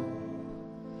for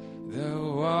the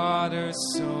water,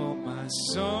 so my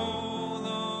soul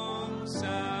longs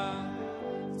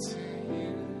out to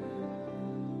you.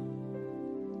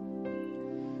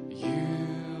 You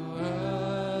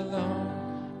alone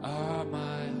are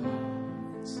my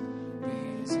heart's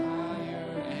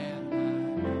desire, and I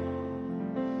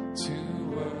long to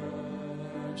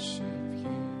worship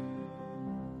you.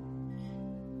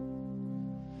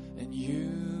 And you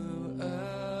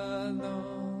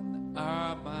alone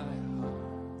are my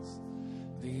heart's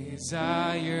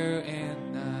desire,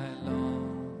 and I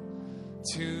long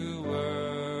to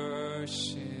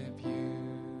worship you.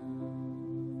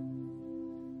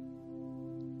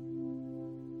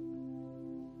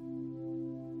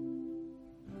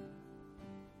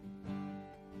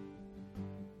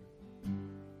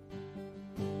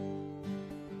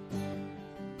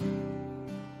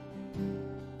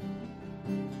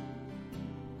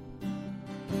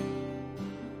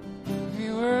 We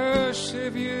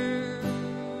worship you.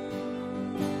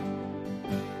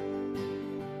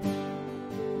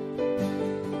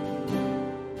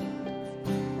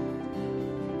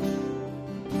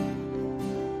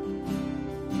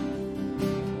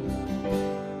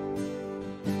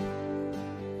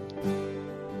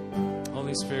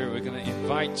 Holy Spirit, we're going to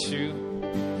invite you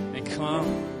and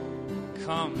come.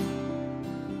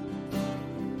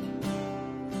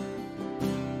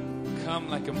 Come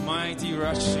like a mighty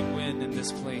rushing wind in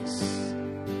this place.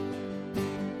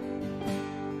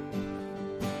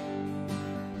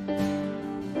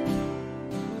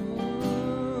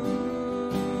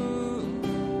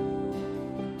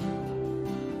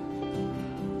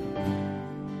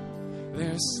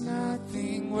 There's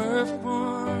nothing worth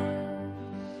more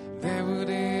that would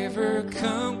ever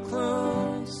come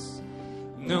close.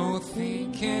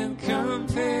 Nothing can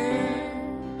compare.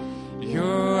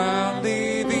 You're our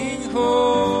living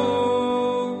hope.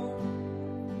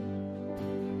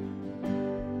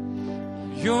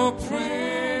 Your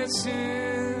presence,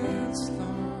 Lord.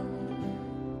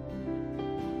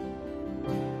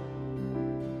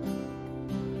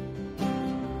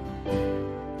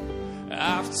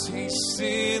 I've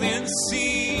tasted and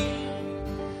seen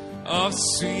of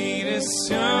sweetest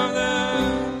your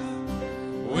love,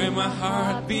 where my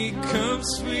heart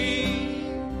becomes free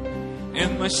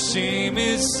and my shame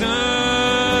is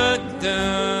undone.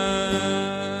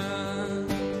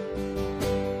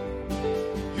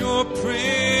 Your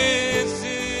presence,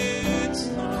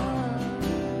 Lord.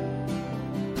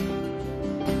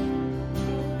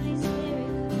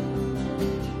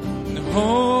 And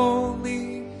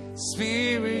Holy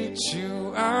Spirit,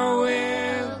 you are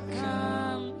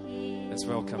welcome. Let's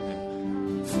welcome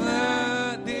him.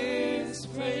 Flood this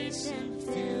place and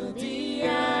fill the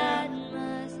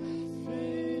atmosphere.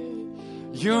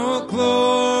 Your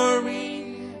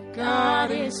glory,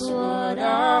 God, is what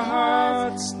our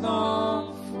hearts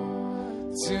long for.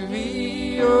 To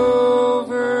be yours.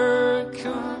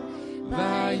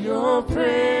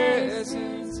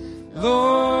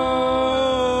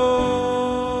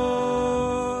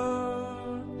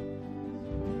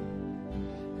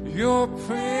 Your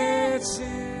presence.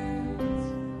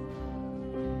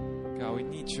 God, we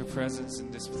need your presence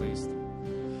in this place.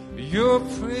 Your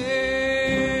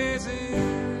presence.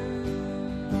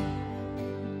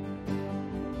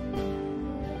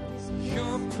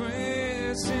 Your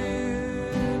presence.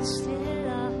 Still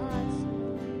our hearts.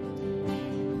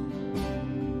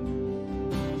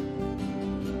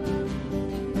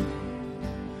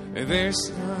 There's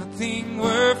nothing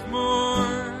worth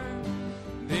more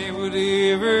that would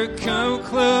ever come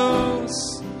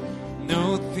close.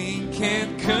 Nothing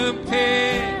can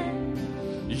compare.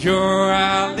 You're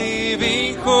our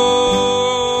living hope.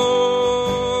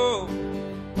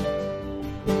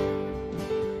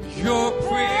 Your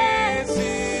presence.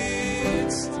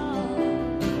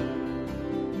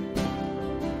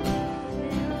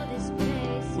 Fill this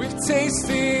place. We've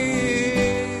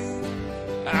tasted,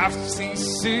 I've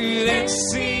tasted and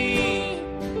seen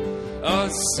of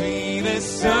the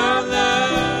sweetness of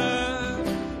love,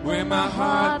 where my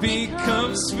heart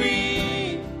becomes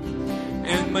free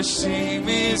and my shame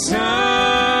is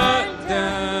undone.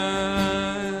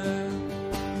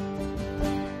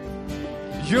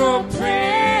 Your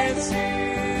presence,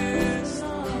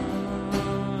 Lord.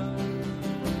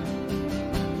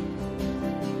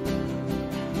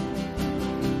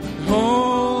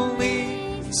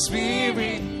 Holy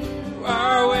Spirit, you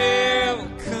are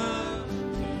welcome.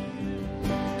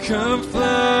 Come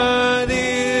flood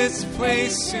this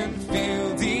place and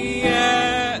fill the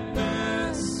atmosphere.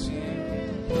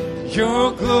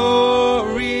 Your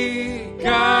glory,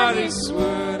 God, is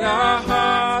what our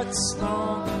hearts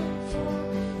long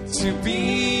for. To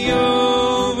be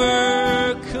overcome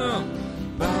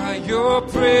by your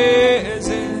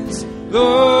presence,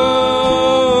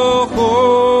 Lord.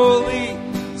 Holy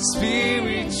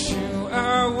Spirit, you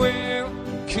are welcome.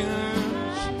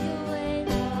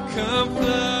 Come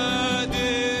flood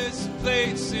this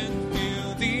place and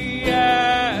fill the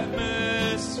atmosphere.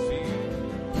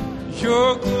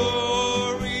 Your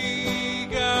glory,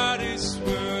 God, is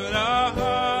what our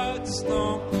hearts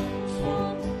long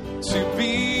for. To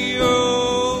be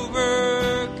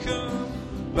overcome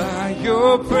by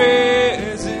your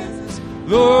presence,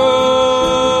 Lord.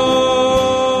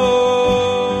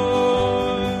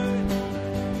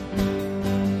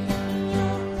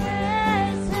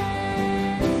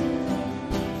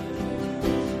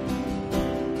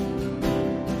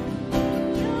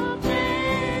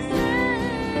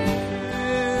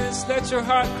 Let your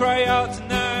heart cry out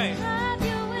tonight.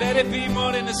 Let it be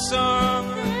more than a song.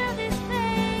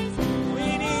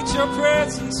 We need your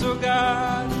presence, oh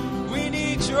God. We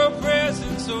need your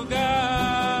presence, oh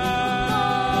God.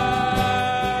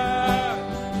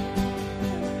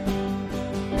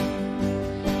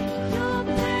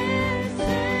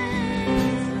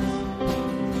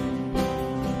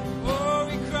 Oh,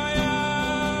 we cry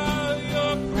out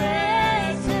your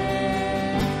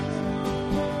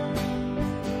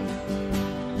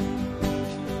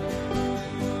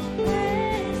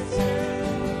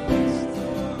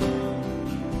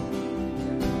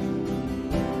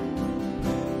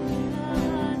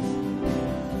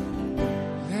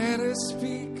Let us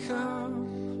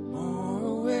become more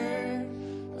aware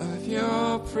of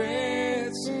your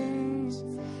presence.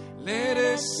 Let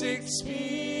us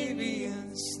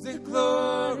experience the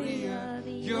glory of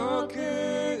your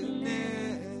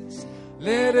goodness.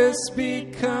 Let us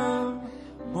become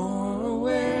more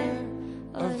aware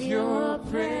of your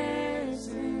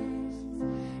presence.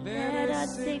 Let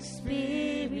us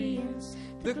experience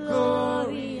the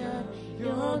glory of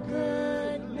your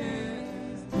goodness.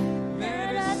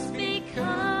 Let us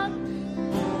become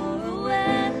more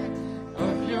aware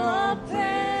of your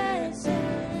presence.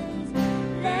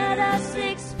 Let us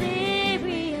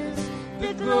experience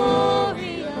the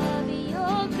glory of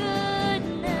your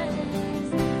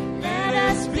goodness. Let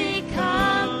us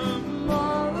become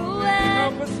more aware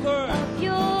of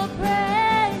your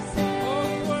presence.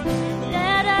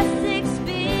 Let us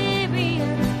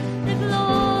experience the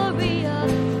glory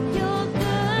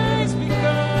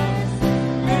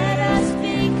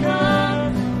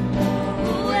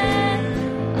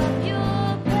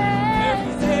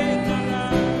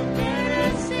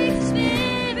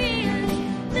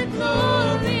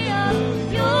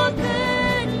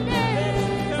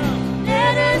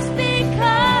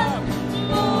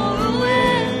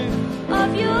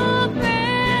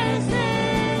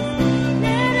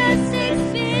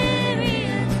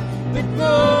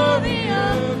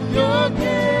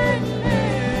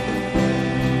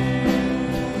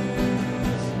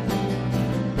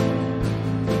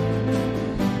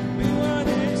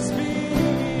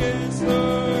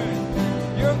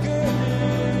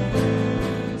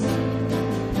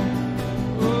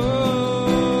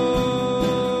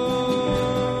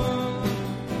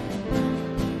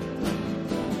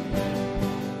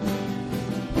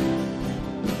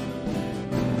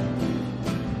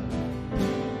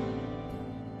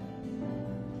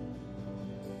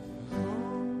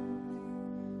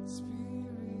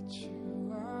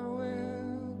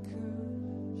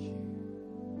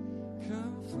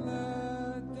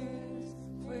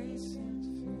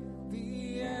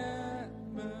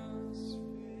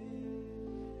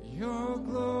Your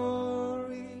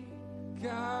glory,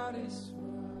 God, is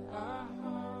what our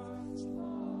hearts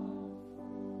long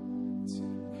for, to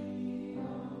be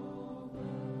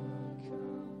overcome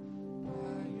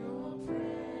by your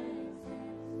presence.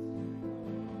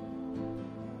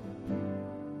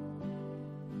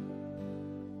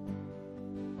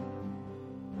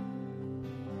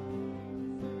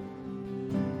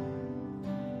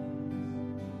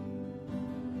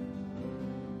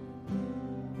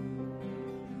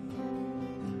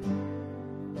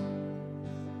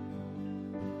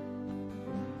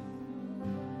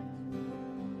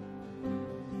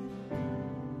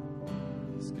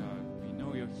 Yes, God, we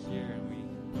know you're here and we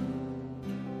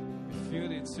feel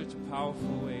it in such a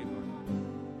powerful way, Lord.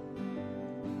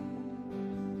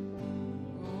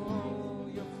 Oh,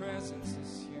 your presence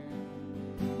is here.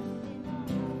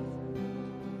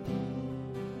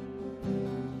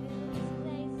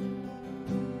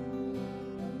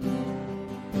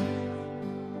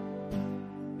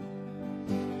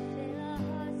 Fill our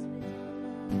hearts with your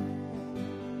love.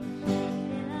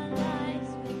 Fill our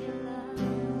lives with your love.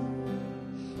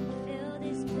 Fill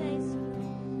this place,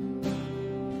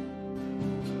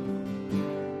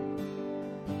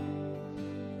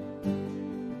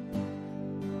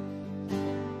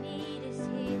 meet us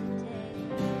here today.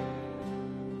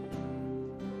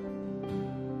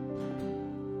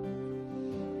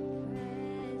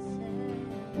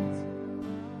 Presence,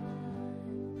 Lord.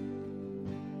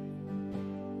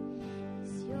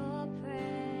 It's your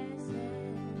presence,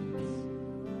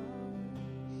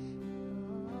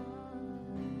 Lord.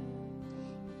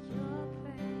 Your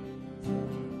presence.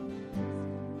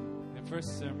 The first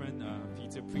sermon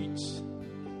Peter preached,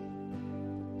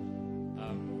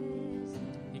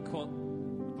 he quote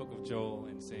the book of Joel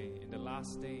and say, "In the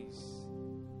last days,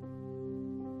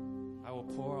 I will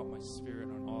pour out my spirit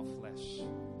on all flesh.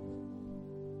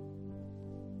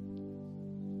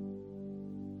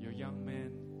 Your young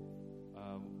men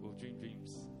will dream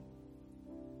dreams.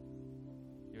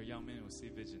 Your young men will see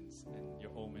visions, and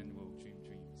your old men will dream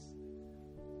dreams.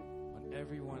 On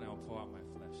everyone I will pour out my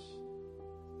flesh.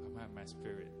 I will have my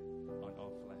spirit on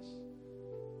all flesh."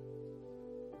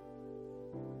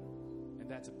 And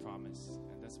that's a promise.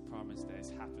 And that's a promise that is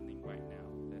happening right now.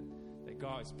 That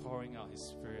God is pouring out His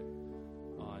Spirit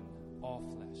on all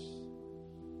flesh.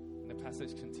 And the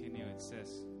passage continues. It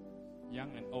says,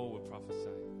 young and old will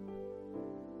prophesy.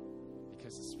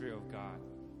 Because the Spirit of God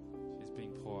is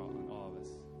being poured out on all of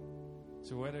us.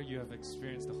 So whether you have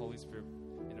experienced the Holy Spirit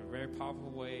in a very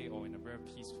powerful way or in a very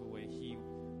peaceful way, He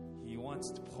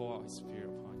wants to pour out His Spirit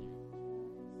upon you.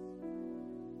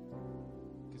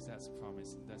 Because that's a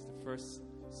promise. And that's the first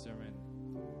sermon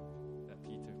that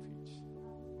Peter preached.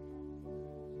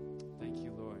 Thank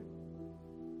you, Lord.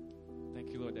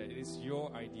 Thank you, Lord, that it is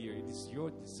your idea, it is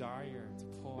your desire to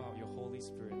pour out your Holy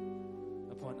Spirit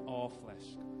upon all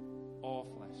flesh. All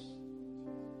flesh.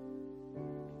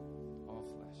 All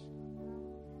flesh.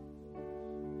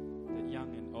 That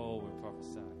young and old will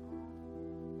prophesy.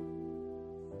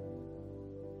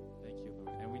 Thank you,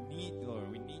 Lord. And we need, Lord,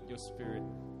 we need your Spirit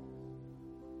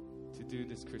to do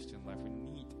this Christian life. We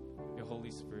need your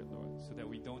Holy Spirit, Lord, so that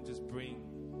we don't just bring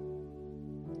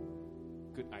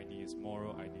good ideas,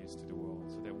 moral ideas to the world,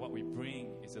 so that what we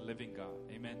bring is a living God.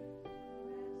 Amen.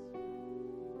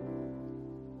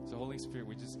 So Holy Spirit,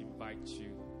 we just invite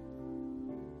you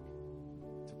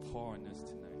to pour on us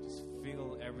tonight. Just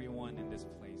fill everyone in this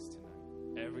place tonight.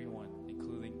 Everyone,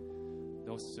 including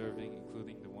those serving,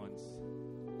 including the ones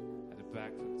at the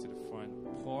back to the front.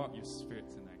 Pour out your Spirit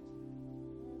tonight.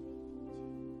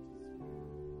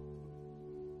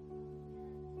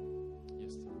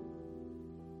 Yes, Lord.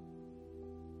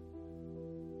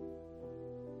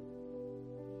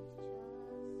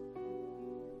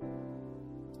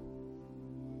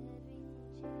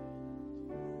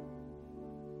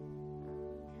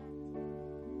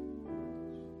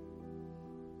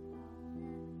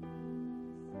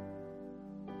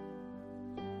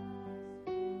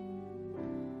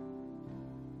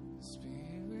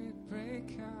 Spirit,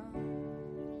 break out.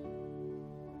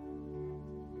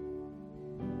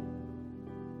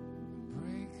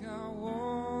 Break our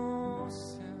walls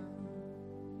down.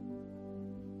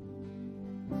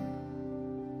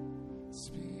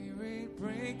 Spirit,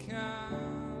 break out.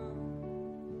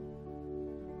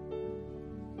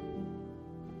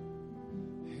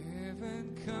 Heaven,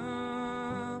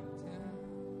 come down.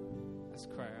 Let's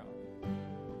cry out.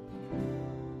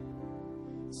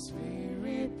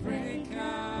 Spirit, break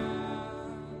out.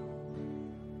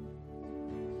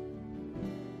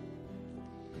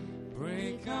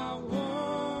 Break our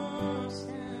walls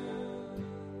down.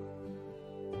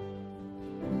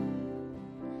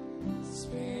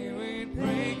 Spirit,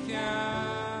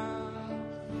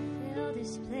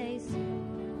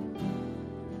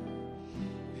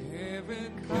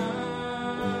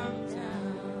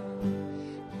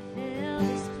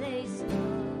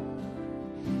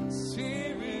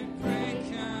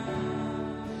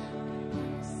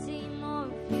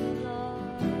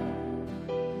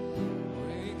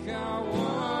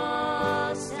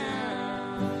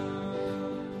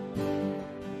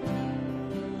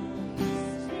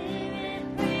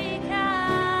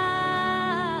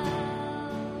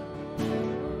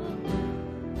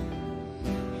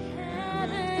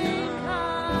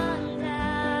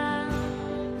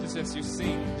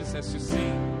 voice. Let's just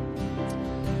sing.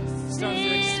 Start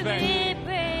to expect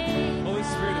Holy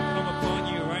Spirit to come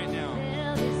upon you right now.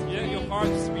 Let your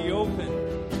hearts be open.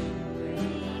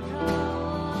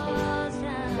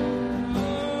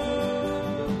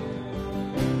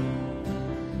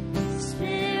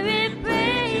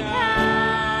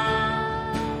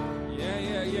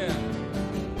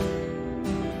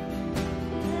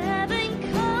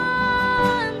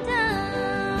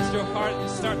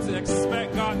 Start to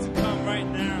expect God to come right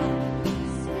now.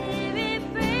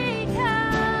 Spirit break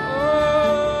out.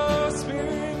 Oh,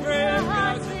 Spirit break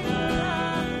out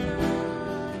tonight.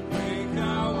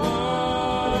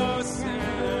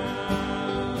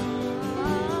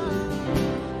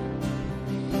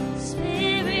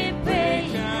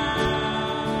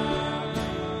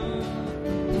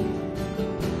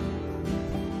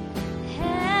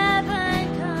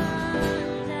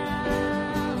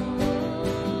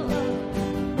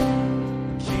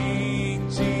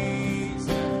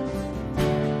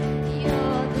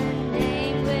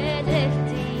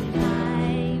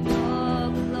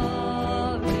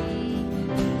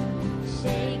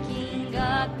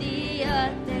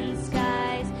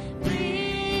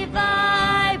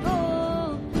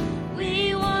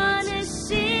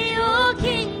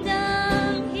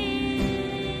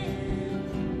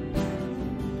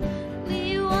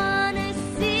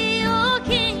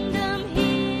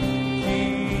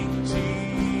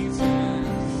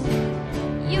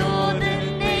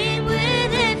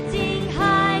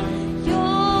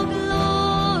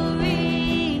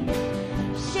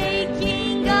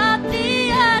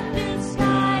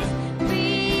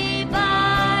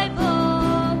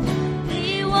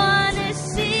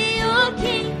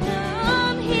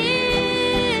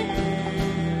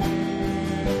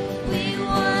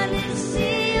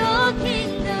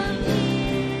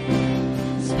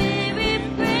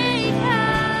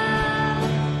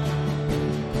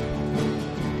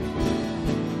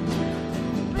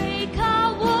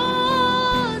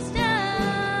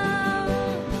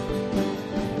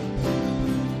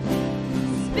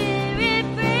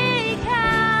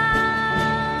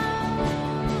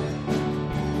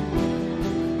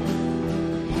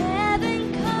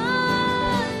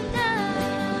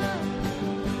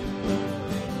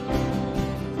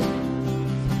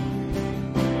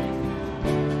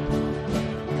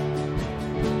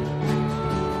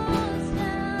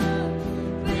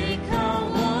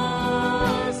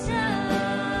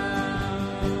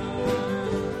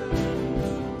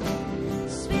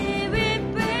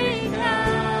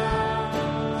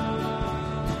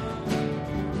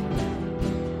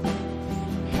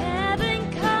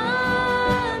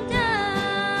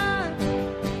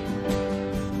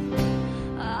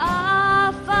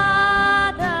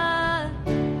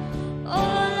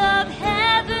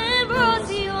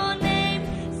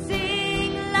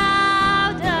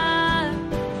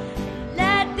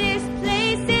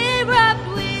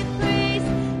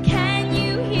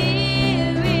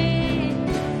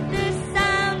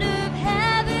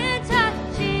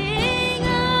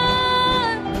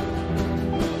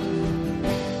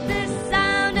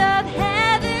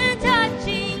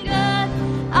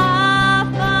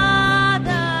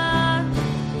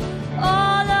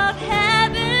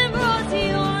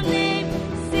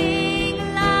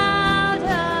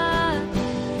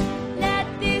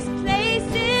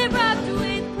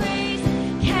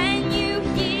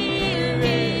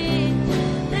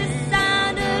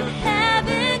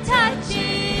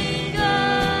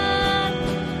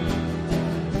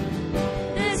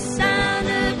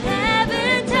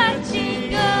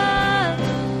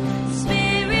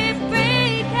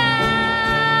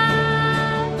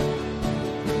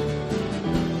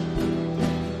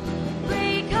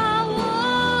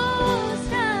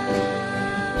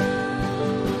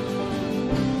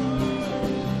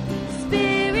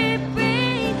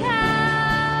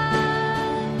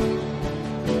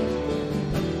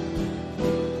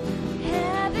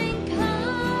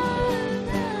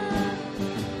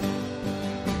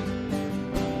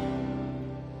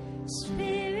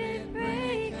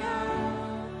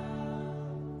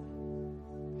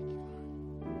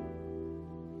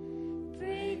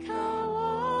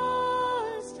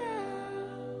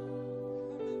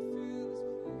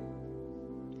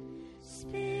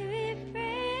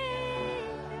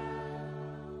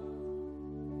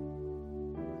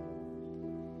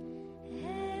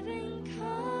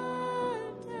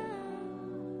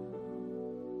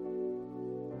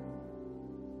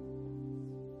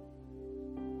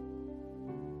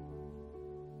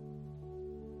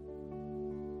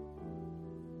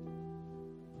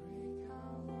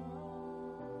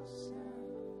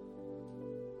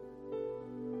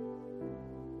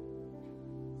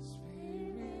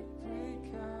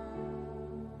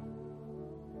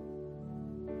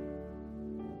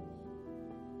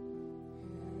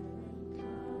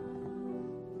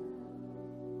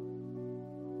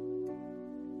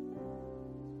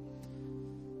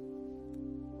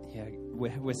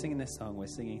 we're singing this song, we're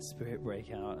singing Spirit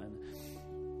Breakout, and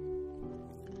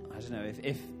I don't know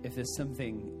if there's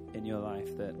something in your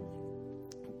life that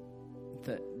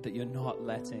you're not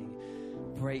letting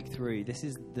break through. This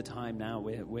is the time now.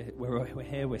 We're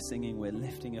here, we're singing, we're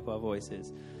lifting up our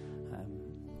voices,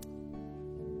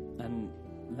 and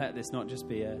let this not just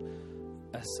be a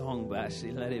song, but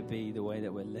actually let it be the way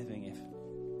that we're living.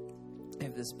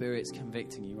 If the Spirit's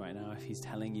convicting you right now, if He's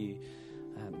telling you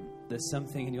there's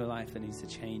something in your life that needs to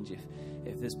change,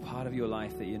 if there's part of your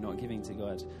life that you're not giving to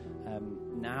God,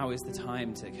 now is the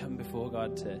time to come before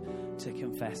God, to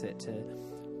confess it, to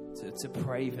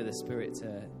pray for the Spirit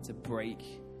to break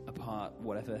apart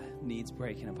whatever needs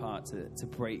breaking apart, to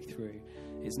break through.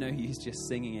 It's no use just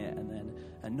singing it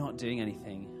and not doing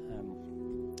anything.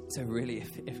 So really,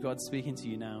 if God's speaking to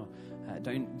you now,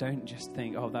 don't just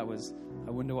think, oh, that was,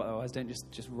 I wonder what that was. Don't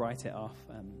just write it off.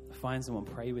 Find someone,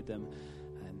 pray with them,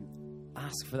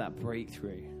 ask for that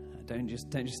breakthrough. Don't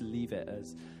just leave it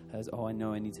as oh, I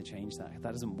know I need to change that.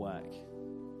 That doesn't work.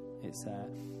 It's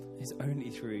only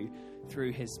through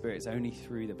His Spirit. It's only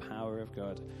through the power of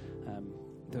God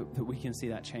that we can see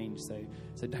that change. So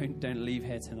don't leave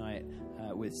here tonight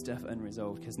with stuff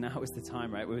unresolved, because now is the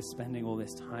time, right? We're spending all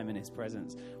this time in His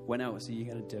presence. When else are you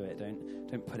going to do it?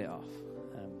 Don't put it off.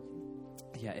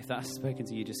 If that's spoken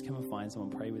to you, just come and find someone,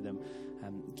 pray with them,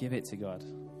 give it to God.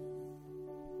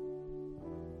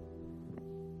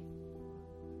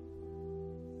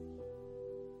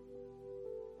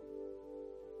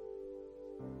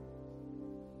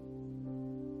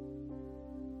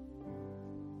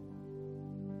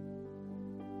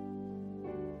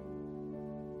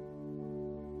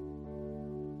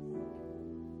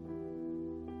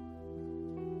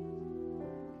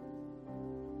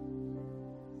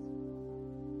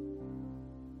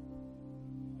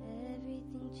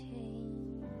 Everything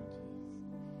changes.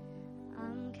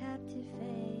 I'm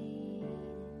captivated,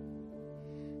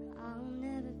 and I'll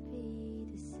never be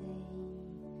the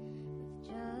same.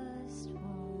 Just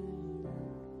one look.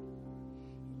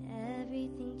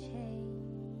 Everything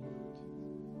changes.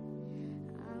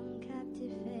 I'm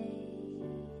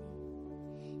captivated.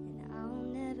 I'll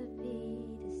never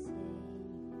be the same.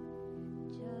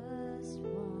 Just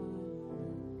one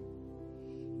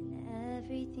look.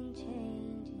 Everything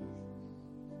changes.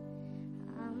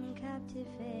 I'm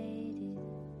captivated.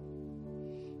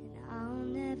 I'll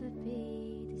never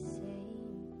be the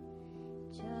same.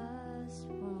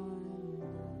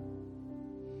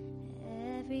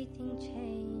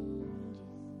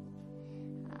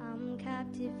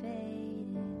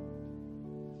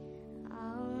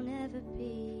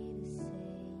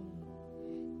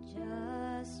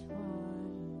 Just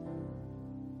one look.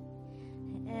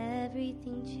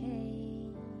 Everything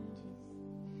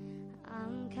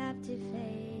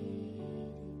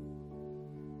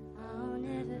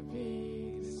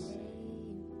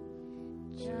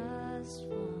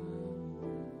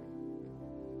changes.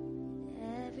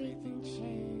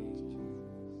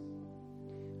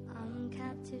 I'm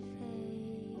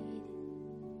captivated.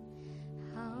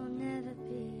 I'll never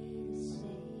be the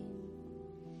same.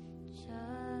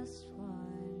 Just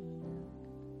one look.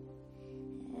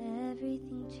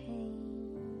 Everything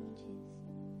changes.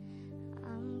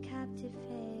 I'm captivated.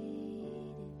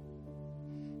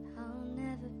 I'll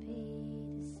never be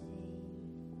the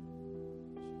same.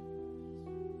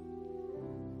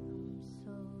 I'm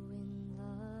so in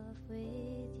love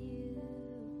with you.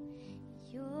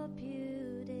 You're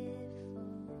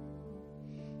beautiful,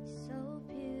 so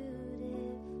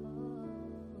beautiful.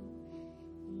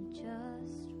 In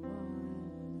just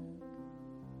one look,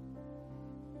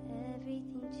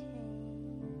 everything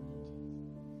changes.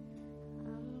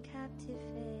 I'm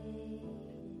captivated.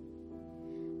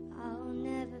 I'll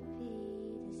never be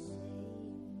the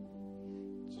same.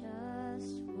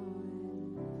 Just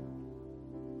one look.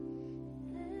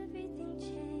 Everything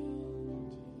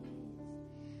changes.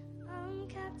 I'm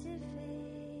captivated.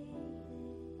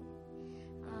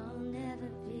 I'll never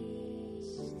be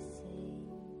the same.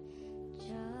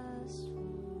 Just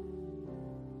one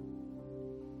look.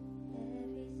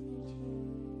 Everything changes.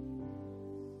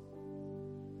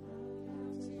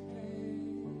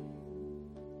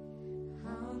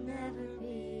 I'll never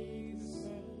be the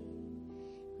same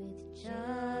with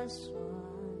just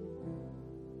one look.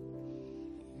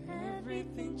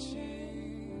 Everything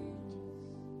changes.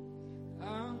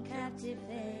 I'm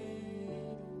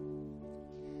captivated.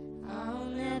 I'll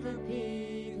never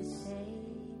be the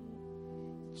same.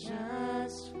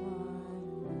 Just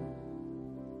one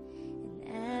look.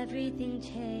 And everything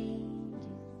changes.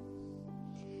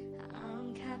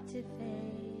 I'm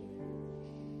captivated.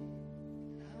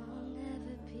 I'll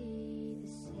never be the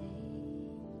same.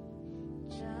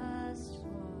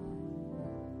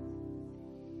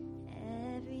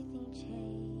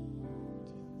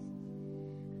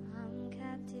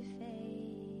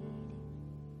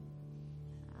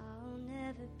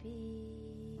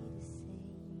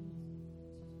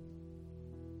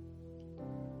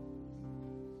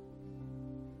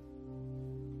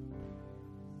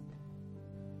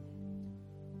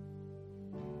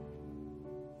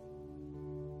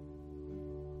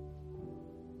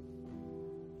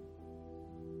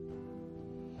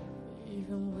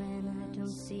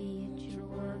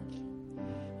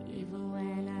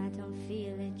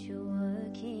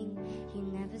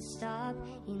 stop,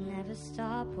 you never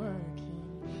stop working.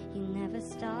 You never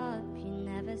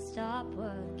stop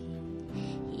working.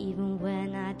 Even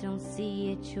when I don't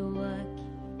see it, you're working.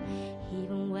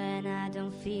 Even when I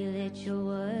don't feel it, you're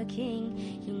working.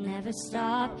 You never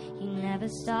stop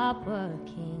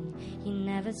working. You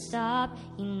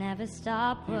never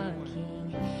stop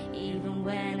working. Even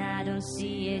when I don't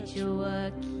see it, you're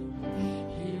working.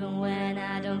 Even when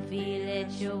I don't feel it,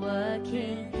 you're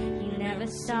working. You never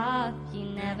stop working. You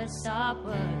never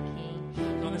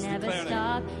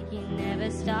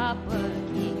stop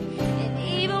working. And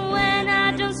even when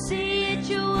I don't see it,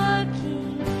 you're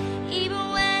working.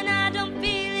 Even when I don't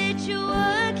feel it, you're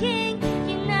working.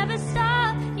 You never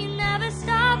stop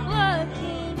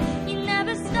working. You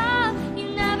never stop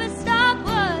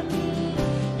working.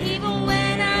 Even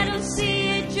when I don't see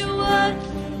it, you're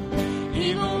working.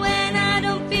 Even when I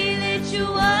don't feel it,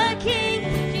 you're working.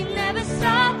 You never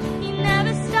stop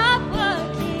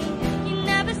working. You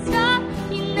never stop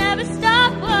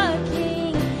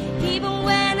working. Even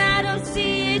when I don't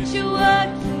see it, you're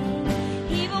working.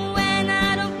 Even when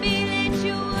I don't feel it,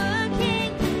 you're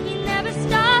working. You never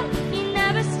stop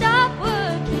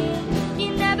working.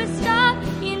 You never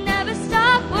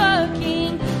stop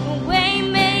working.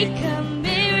 Waymaker,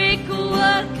 miracle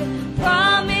worker,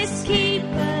 promise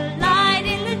keeper, light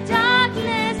in the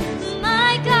darkness.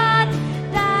 My God,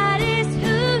 that is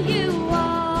who you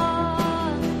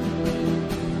are.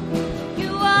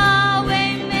 You are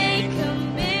waymaker,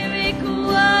 miracle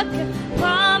worker,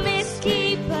 promise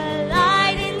keeper,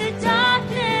 light in the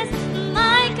darkness.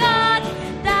 My God,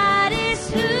 that is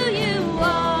who you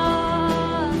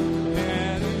are.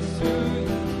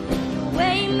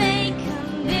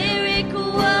 Waymaker,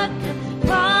 miracle worker,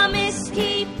 promise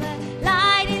keeper,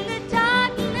 light in the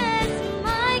darkness.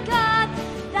 My God,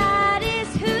 that is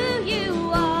who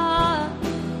you are.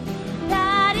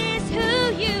 That is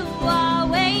who you are.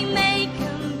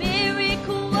 Waymaker,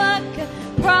 miracle worker,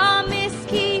 promise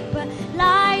keeper,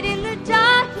 light in the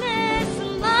darkness.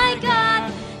 My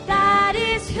God, that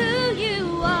is who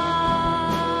you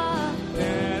are.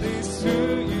 That is who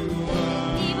you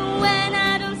are. Even when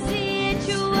I don't see it,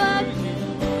 you're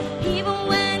working. Even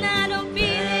when I don't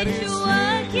feel it, you're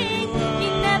working. You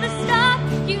never stop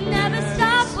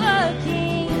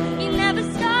working. You never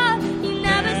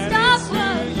stop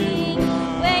working.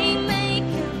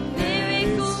 Waymaker,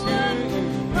 miracle worker,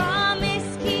 promise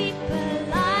keeper,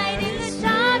 light in the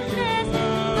darkness.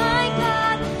 My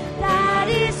God, that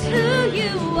is who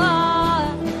you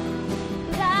are.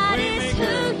 That is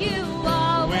who you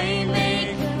are.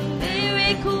 Waymaker,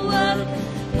 miracle worker,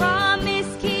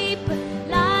 promise keeper,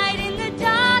 light in the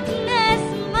darkness.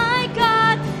 My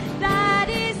God, that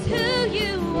is who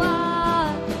you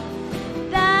are.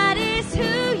 That is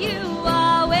who you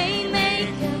are.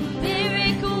 Waymaker,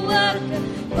 miracle worker,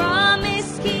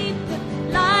 promise keeper,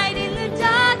 light in the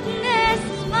darkness.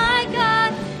 My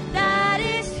God, that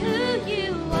is who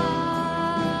you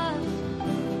are.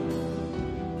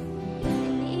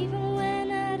 And even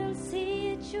when I don't see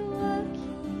it, you're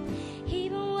working.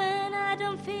 Even when I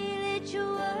don't feel it,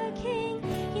 you're working.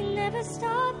 You never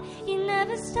stop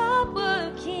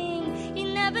working.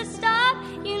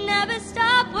 You never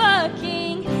stop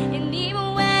working. And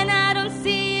even when I don't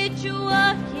see it, you're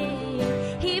working.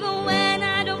 Even when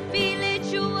I don't feel it,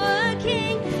 you're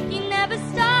working. You never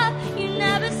stop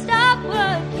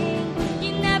working.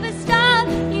 You never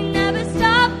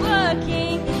stop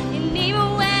working. And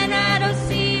even when I don't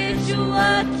see it, you're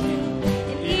working.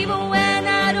 And even when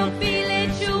I don't feel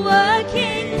it, you're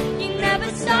working. You never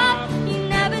stop working.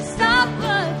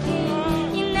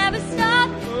 You never stop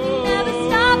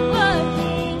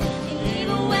working. And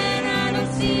even when I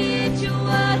don't see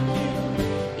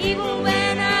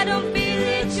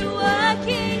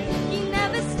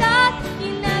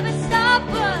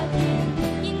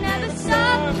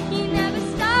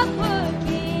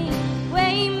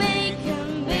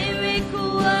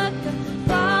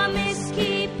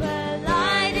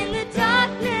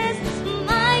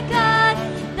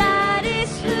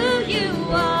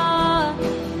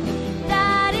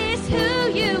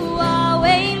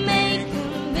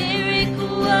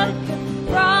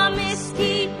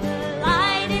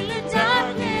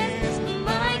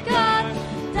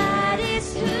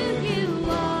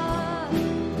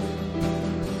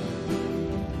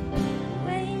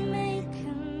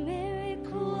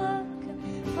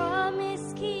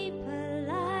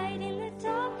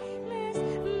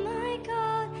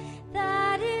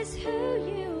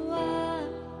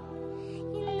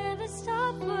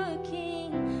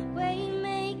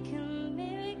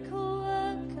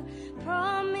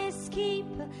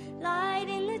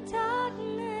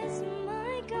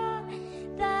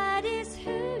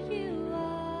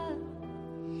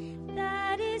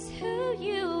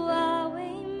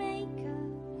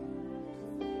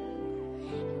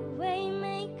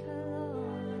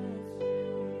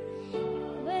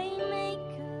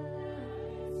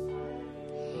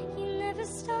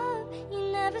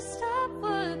stop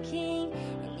working.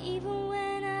 And even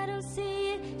when I don't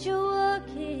see it, you're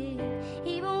working.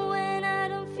 Even when I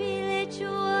don't feel it,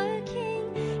 you're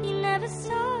working. You never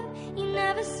stop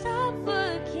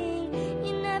working.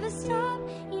 You never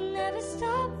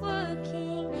stop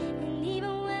working. And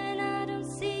even when I don't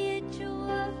see it, you're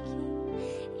working.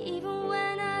 Even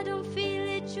when I don't feel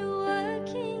it, you're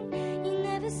working. You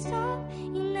never stop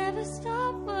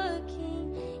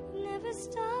working. You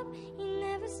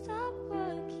never stop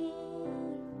working.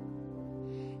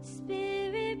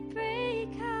 Spirit,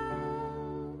 break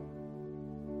out.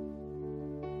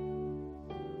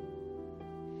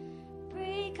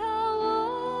 Break our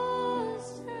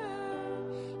walls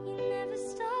down. You never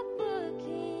stop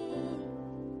working.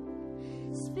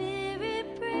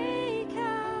 Spirit, break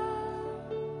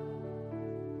out.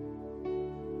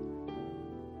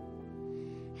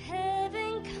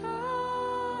 Heaven,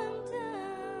 come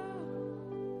down.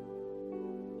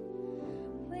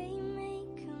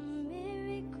 Waymaker,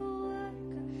 miracle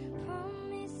worker,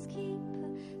 promise keeper,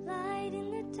 light in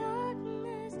the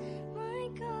darkness. My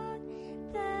God,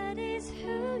 that is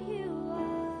who you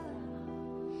are.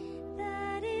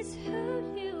 That is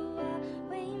who you are.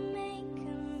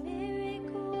 Waymaker,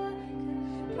 miracle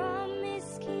worker,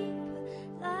 promise keeper,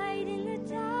 light in the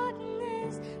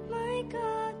darkness. My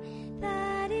God,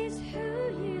 that is who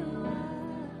you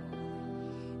are.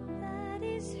 That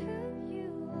is who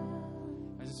you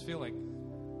are. I just feel like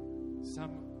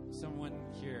someone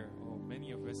here, or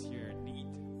many of us here, need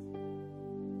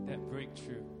that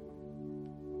breakthrough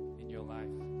in your life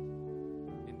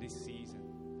in this season.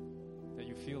 That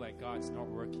you feel like God's not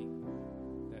working,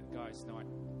 that He's not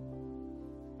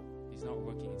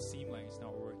working. It seems like He's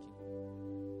not working.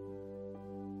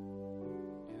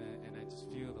 And I just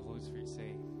feel the Holy Spirit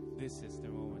say, this is the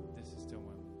moment, this is the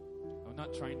moment. I'm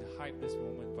not trying to hype this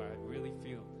moment, but I really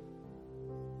feel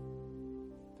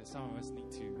that some of us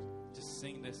need to just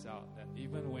sing this out, that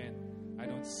even when I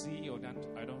don't see or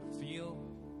I don't feel,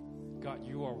 God,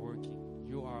 you are working.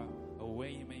 You are a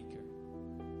way maker.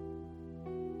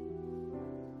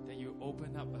 That you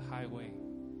open up a highway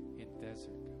in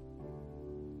desert,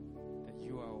 God. That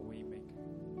you are a way maker.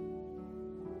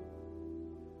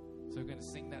 So we're going to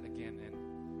sing that again,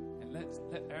 and let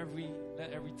every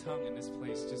tongue in this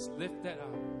place just lift that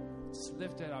up. Just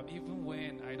lift that up. Even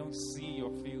when I don't see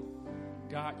or feel,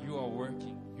 God, you are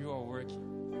working. You are working.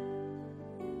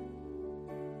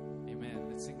 Amen.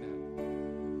 Let's sing that.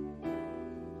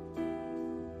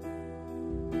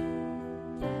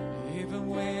 Even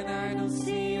when I don't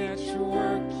see that you're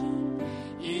working,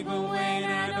 even when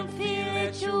I don't feel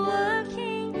that you're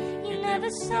working, you never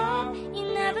stop working.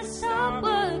 You never stop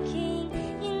working.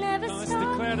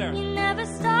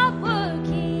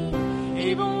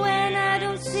 Even when I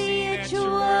don't see it, you're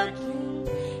working.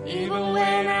 Even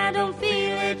when I don't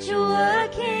feel it, you're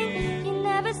working. You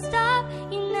never stop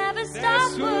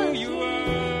working.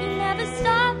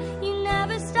 You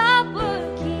never stop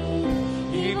working.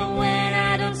 Even when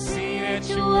I don't see it,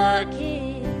 you're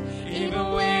working.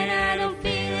 Even when I don't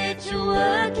feel it, you're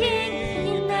working.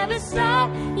 You never stop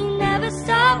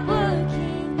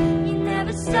working. You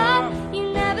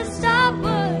never stop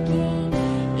working.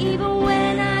 Even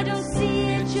when I don't see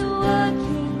it, you're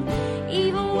working.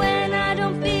 Even when I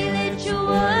don't feel it, you're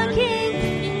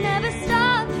working. You never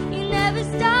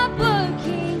stop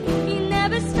working.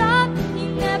 You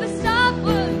never stop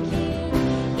working.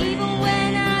 Even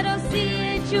when I don't see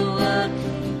it, you're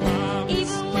working.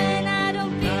 Even when I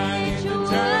don't feel it, you're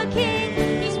working.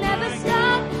 You never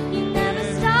stop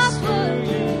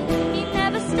working. You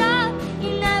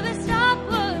never stop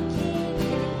working.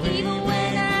 Even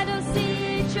when I don't see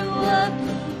it, you're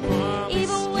working.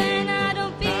 Even when I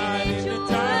don't feel it, you're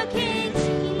working.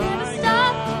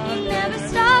 You never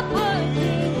stop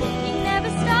working.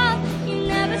 You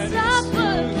never stop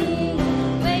working.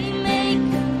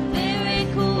 Waymaker,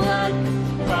 miracle worker,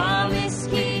 promise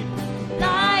keep,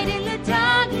 light in the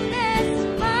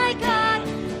darkness. My God,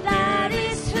 that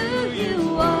is who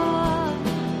you are.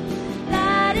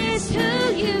 That is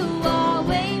who you are.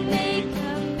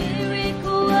 Waymaker,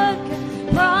 miracle worker,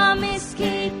 promise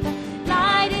keep,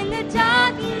 light in the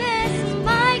darkness.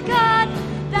 My God,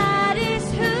 that is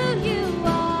who you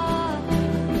are.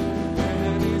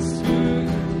 That is who.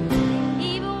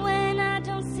 Even when I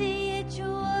don't see it, you're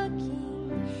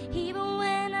working. Even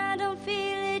when I don't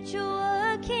feel it, you're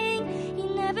working. You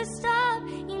never stop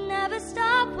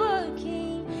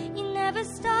working. You never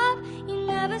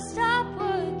stop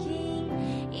working.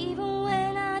 Even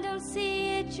when I don't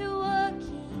see it, you're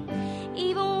working.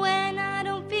 Even when I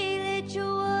don't feel it,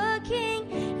 you're working.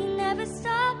 You never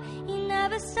stop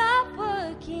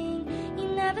working. You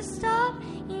never stop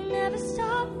never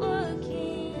stop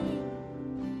working.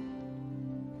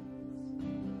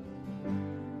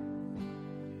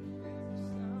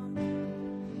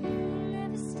 You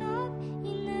never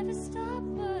stop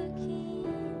working.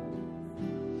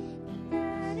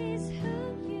 That is who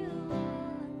you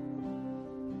are.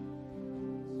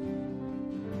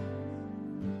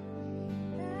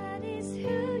 That is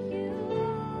who you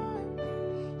are.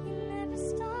 You never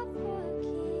stop working.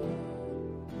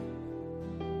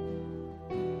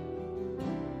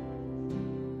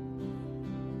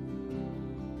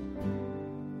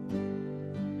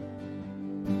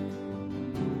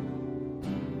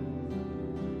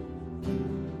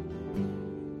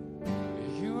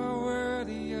 You are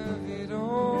worthy of it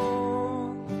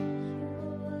all.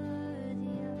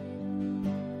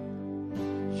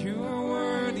 You are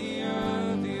worthy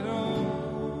of it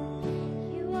all.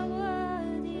 You are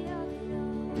worthy of it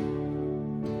all.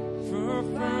 For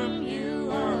from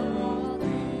you are all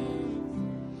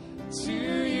things. To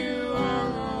you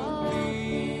are all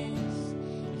things.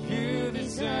 You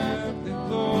deserve the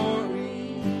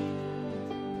glory.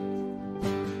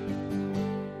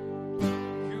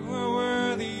 You are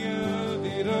worthy of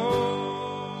it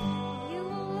all. You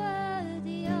are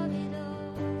worthy of it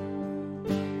all.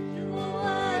 You are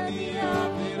worthy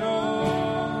of it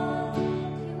all.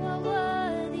 You are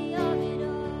worthy of it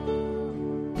all.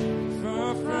 For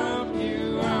from you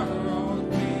are all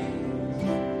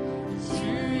things.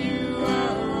 To you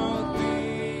are all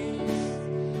things.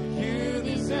 You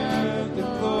deserve the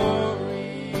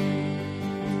glory.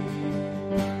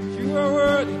 You are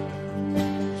worthy.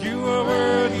 You are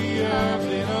worthy of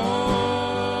it all.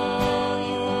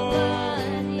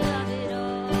 Worthy of it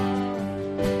all.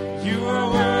 You are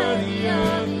worthy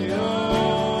of it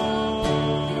all.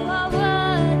 You are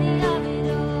worthy of it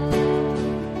all.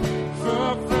 For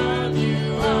from you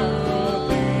are all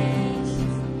things.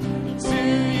 To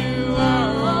you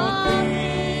are all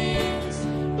things.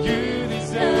 You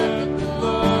deserve the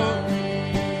glory.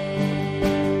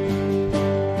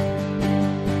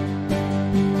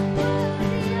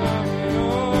 Of it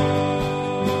all.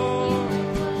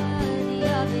 Worthy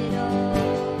of it all.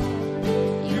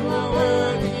 You are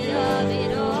worthy of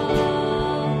it all.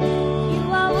 You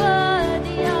are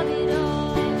worthy of it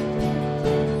all.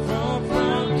 For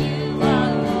from you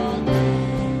are all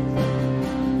things.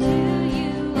 To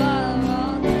you are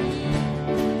all things.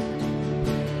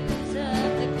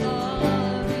 Deserve the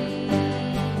glory.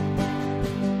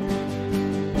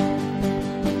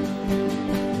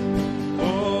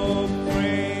 Oh,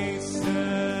 praise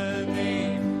the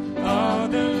name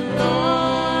of the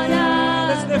Lord.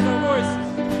 Let's lift our voices.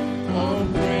 Oh,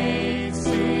 praise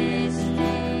His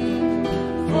name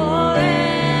forevermore.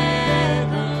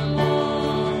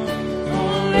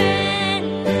 For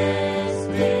endless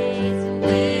days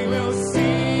we will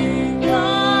sing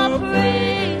Your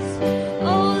praise.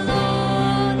 Oh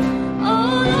Lord,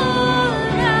 our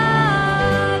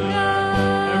God.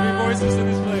 Every voice is in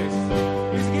this place.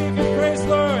 Please give you praise,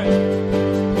 Lord.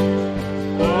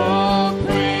 Oh,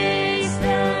 praise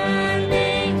the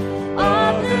name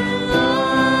of the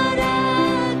Lord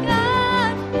our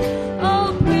God.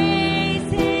 Oh, praise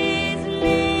His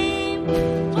name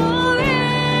forevermore.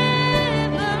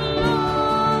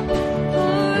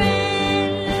 For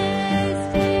endless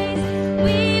days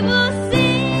we will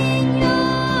sing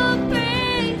Your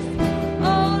praise.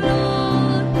 Oh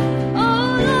Lord,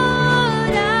 our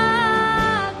God.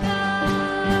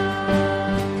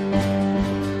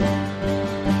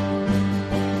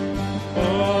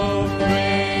 Oh,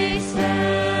 praise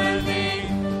the name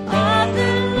of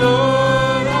the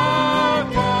Lord our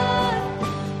God.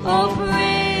 Oh,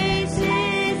 praise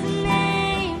His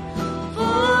name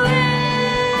forever.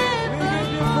 We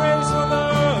give you praise, O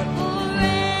Lord. For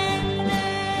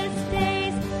endless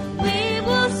days we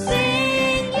will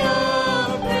sing Your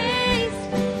praise.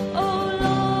 Oh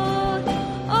Lord,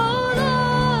 our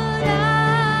God.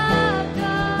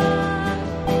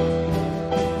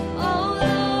 Oh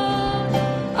Lord,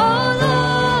 our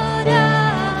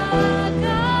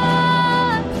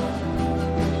God.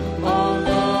 Oh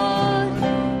Lord,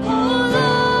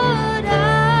 our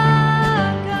God.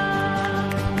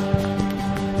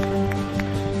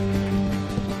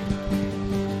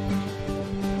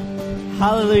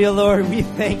 Hallelujah, Lord. We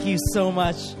thank you so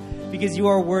much because you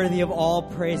are worthy of all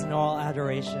praise and all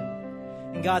adoration.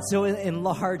 And God, so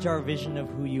enlarge our vision of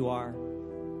who you are.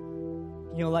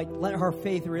 You know, like let our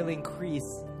faith really increase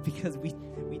because we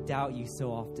doubt you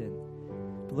so often.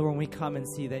 But Lord, when we come and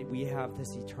see that we have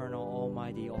this eternal,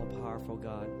 almighty, all-powerful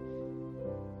God,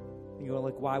 you know,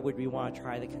 like why would we want to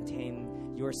try to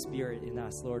contain your spirit in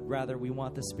us, Lord? Rather, we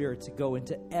want the spirit to go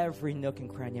into every nook and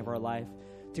cranny of our life,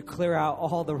 to clear out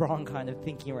all the wrong kind of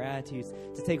thinking or attitudes,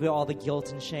 to take away all the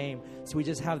guilt and shame. So we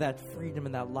just have that freedom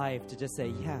in that life to just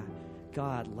say, yeah,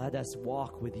 God, let us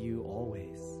walk with you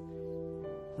always.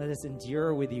 Let us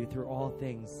endure with you through all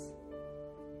things.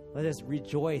 Let us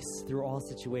rejoice through all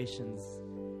situations.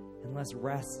 And let's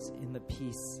rest in the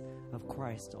peace of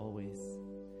Christ always.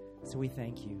 So we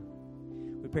thank you.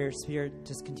 We pray your Spirit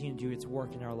just continue to do its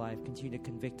work in our life. Continue to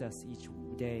convict us each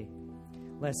day.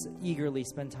 Let's eagerly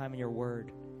spend time in your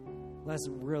word. Let's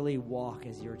really walk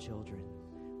as your children.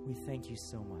 We thank you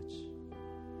so much.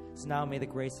 So now may the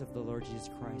grace of the Lord Jesus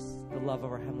Christ, the love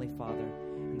of our Heavenly Father,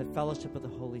 and the fellowship of the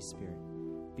Holy Spirit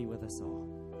be with us all.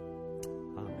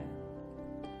 Amen.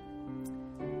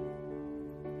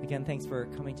 Again, thanks for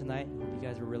coming tonight. I hope you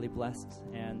guys were really blessed.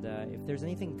 And if there's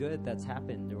anything good that's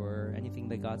happened or anything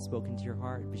that God's spoken to your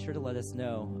heart, be sure to let us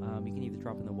know. You can either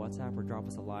drop in the WhatsApp or drop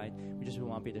us a line. We just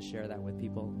want you to share that with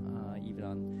people, even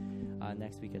on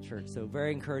next week at church. So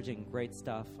very encouraging, great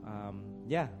stuff.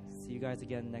 See you guys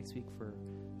again next week for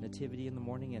Nativity in the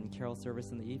morning and Carol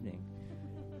service in the evening.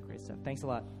 Great stuff. Thanks a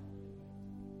lot.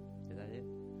 Is that it?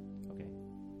 Okay.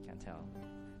 Can't tell.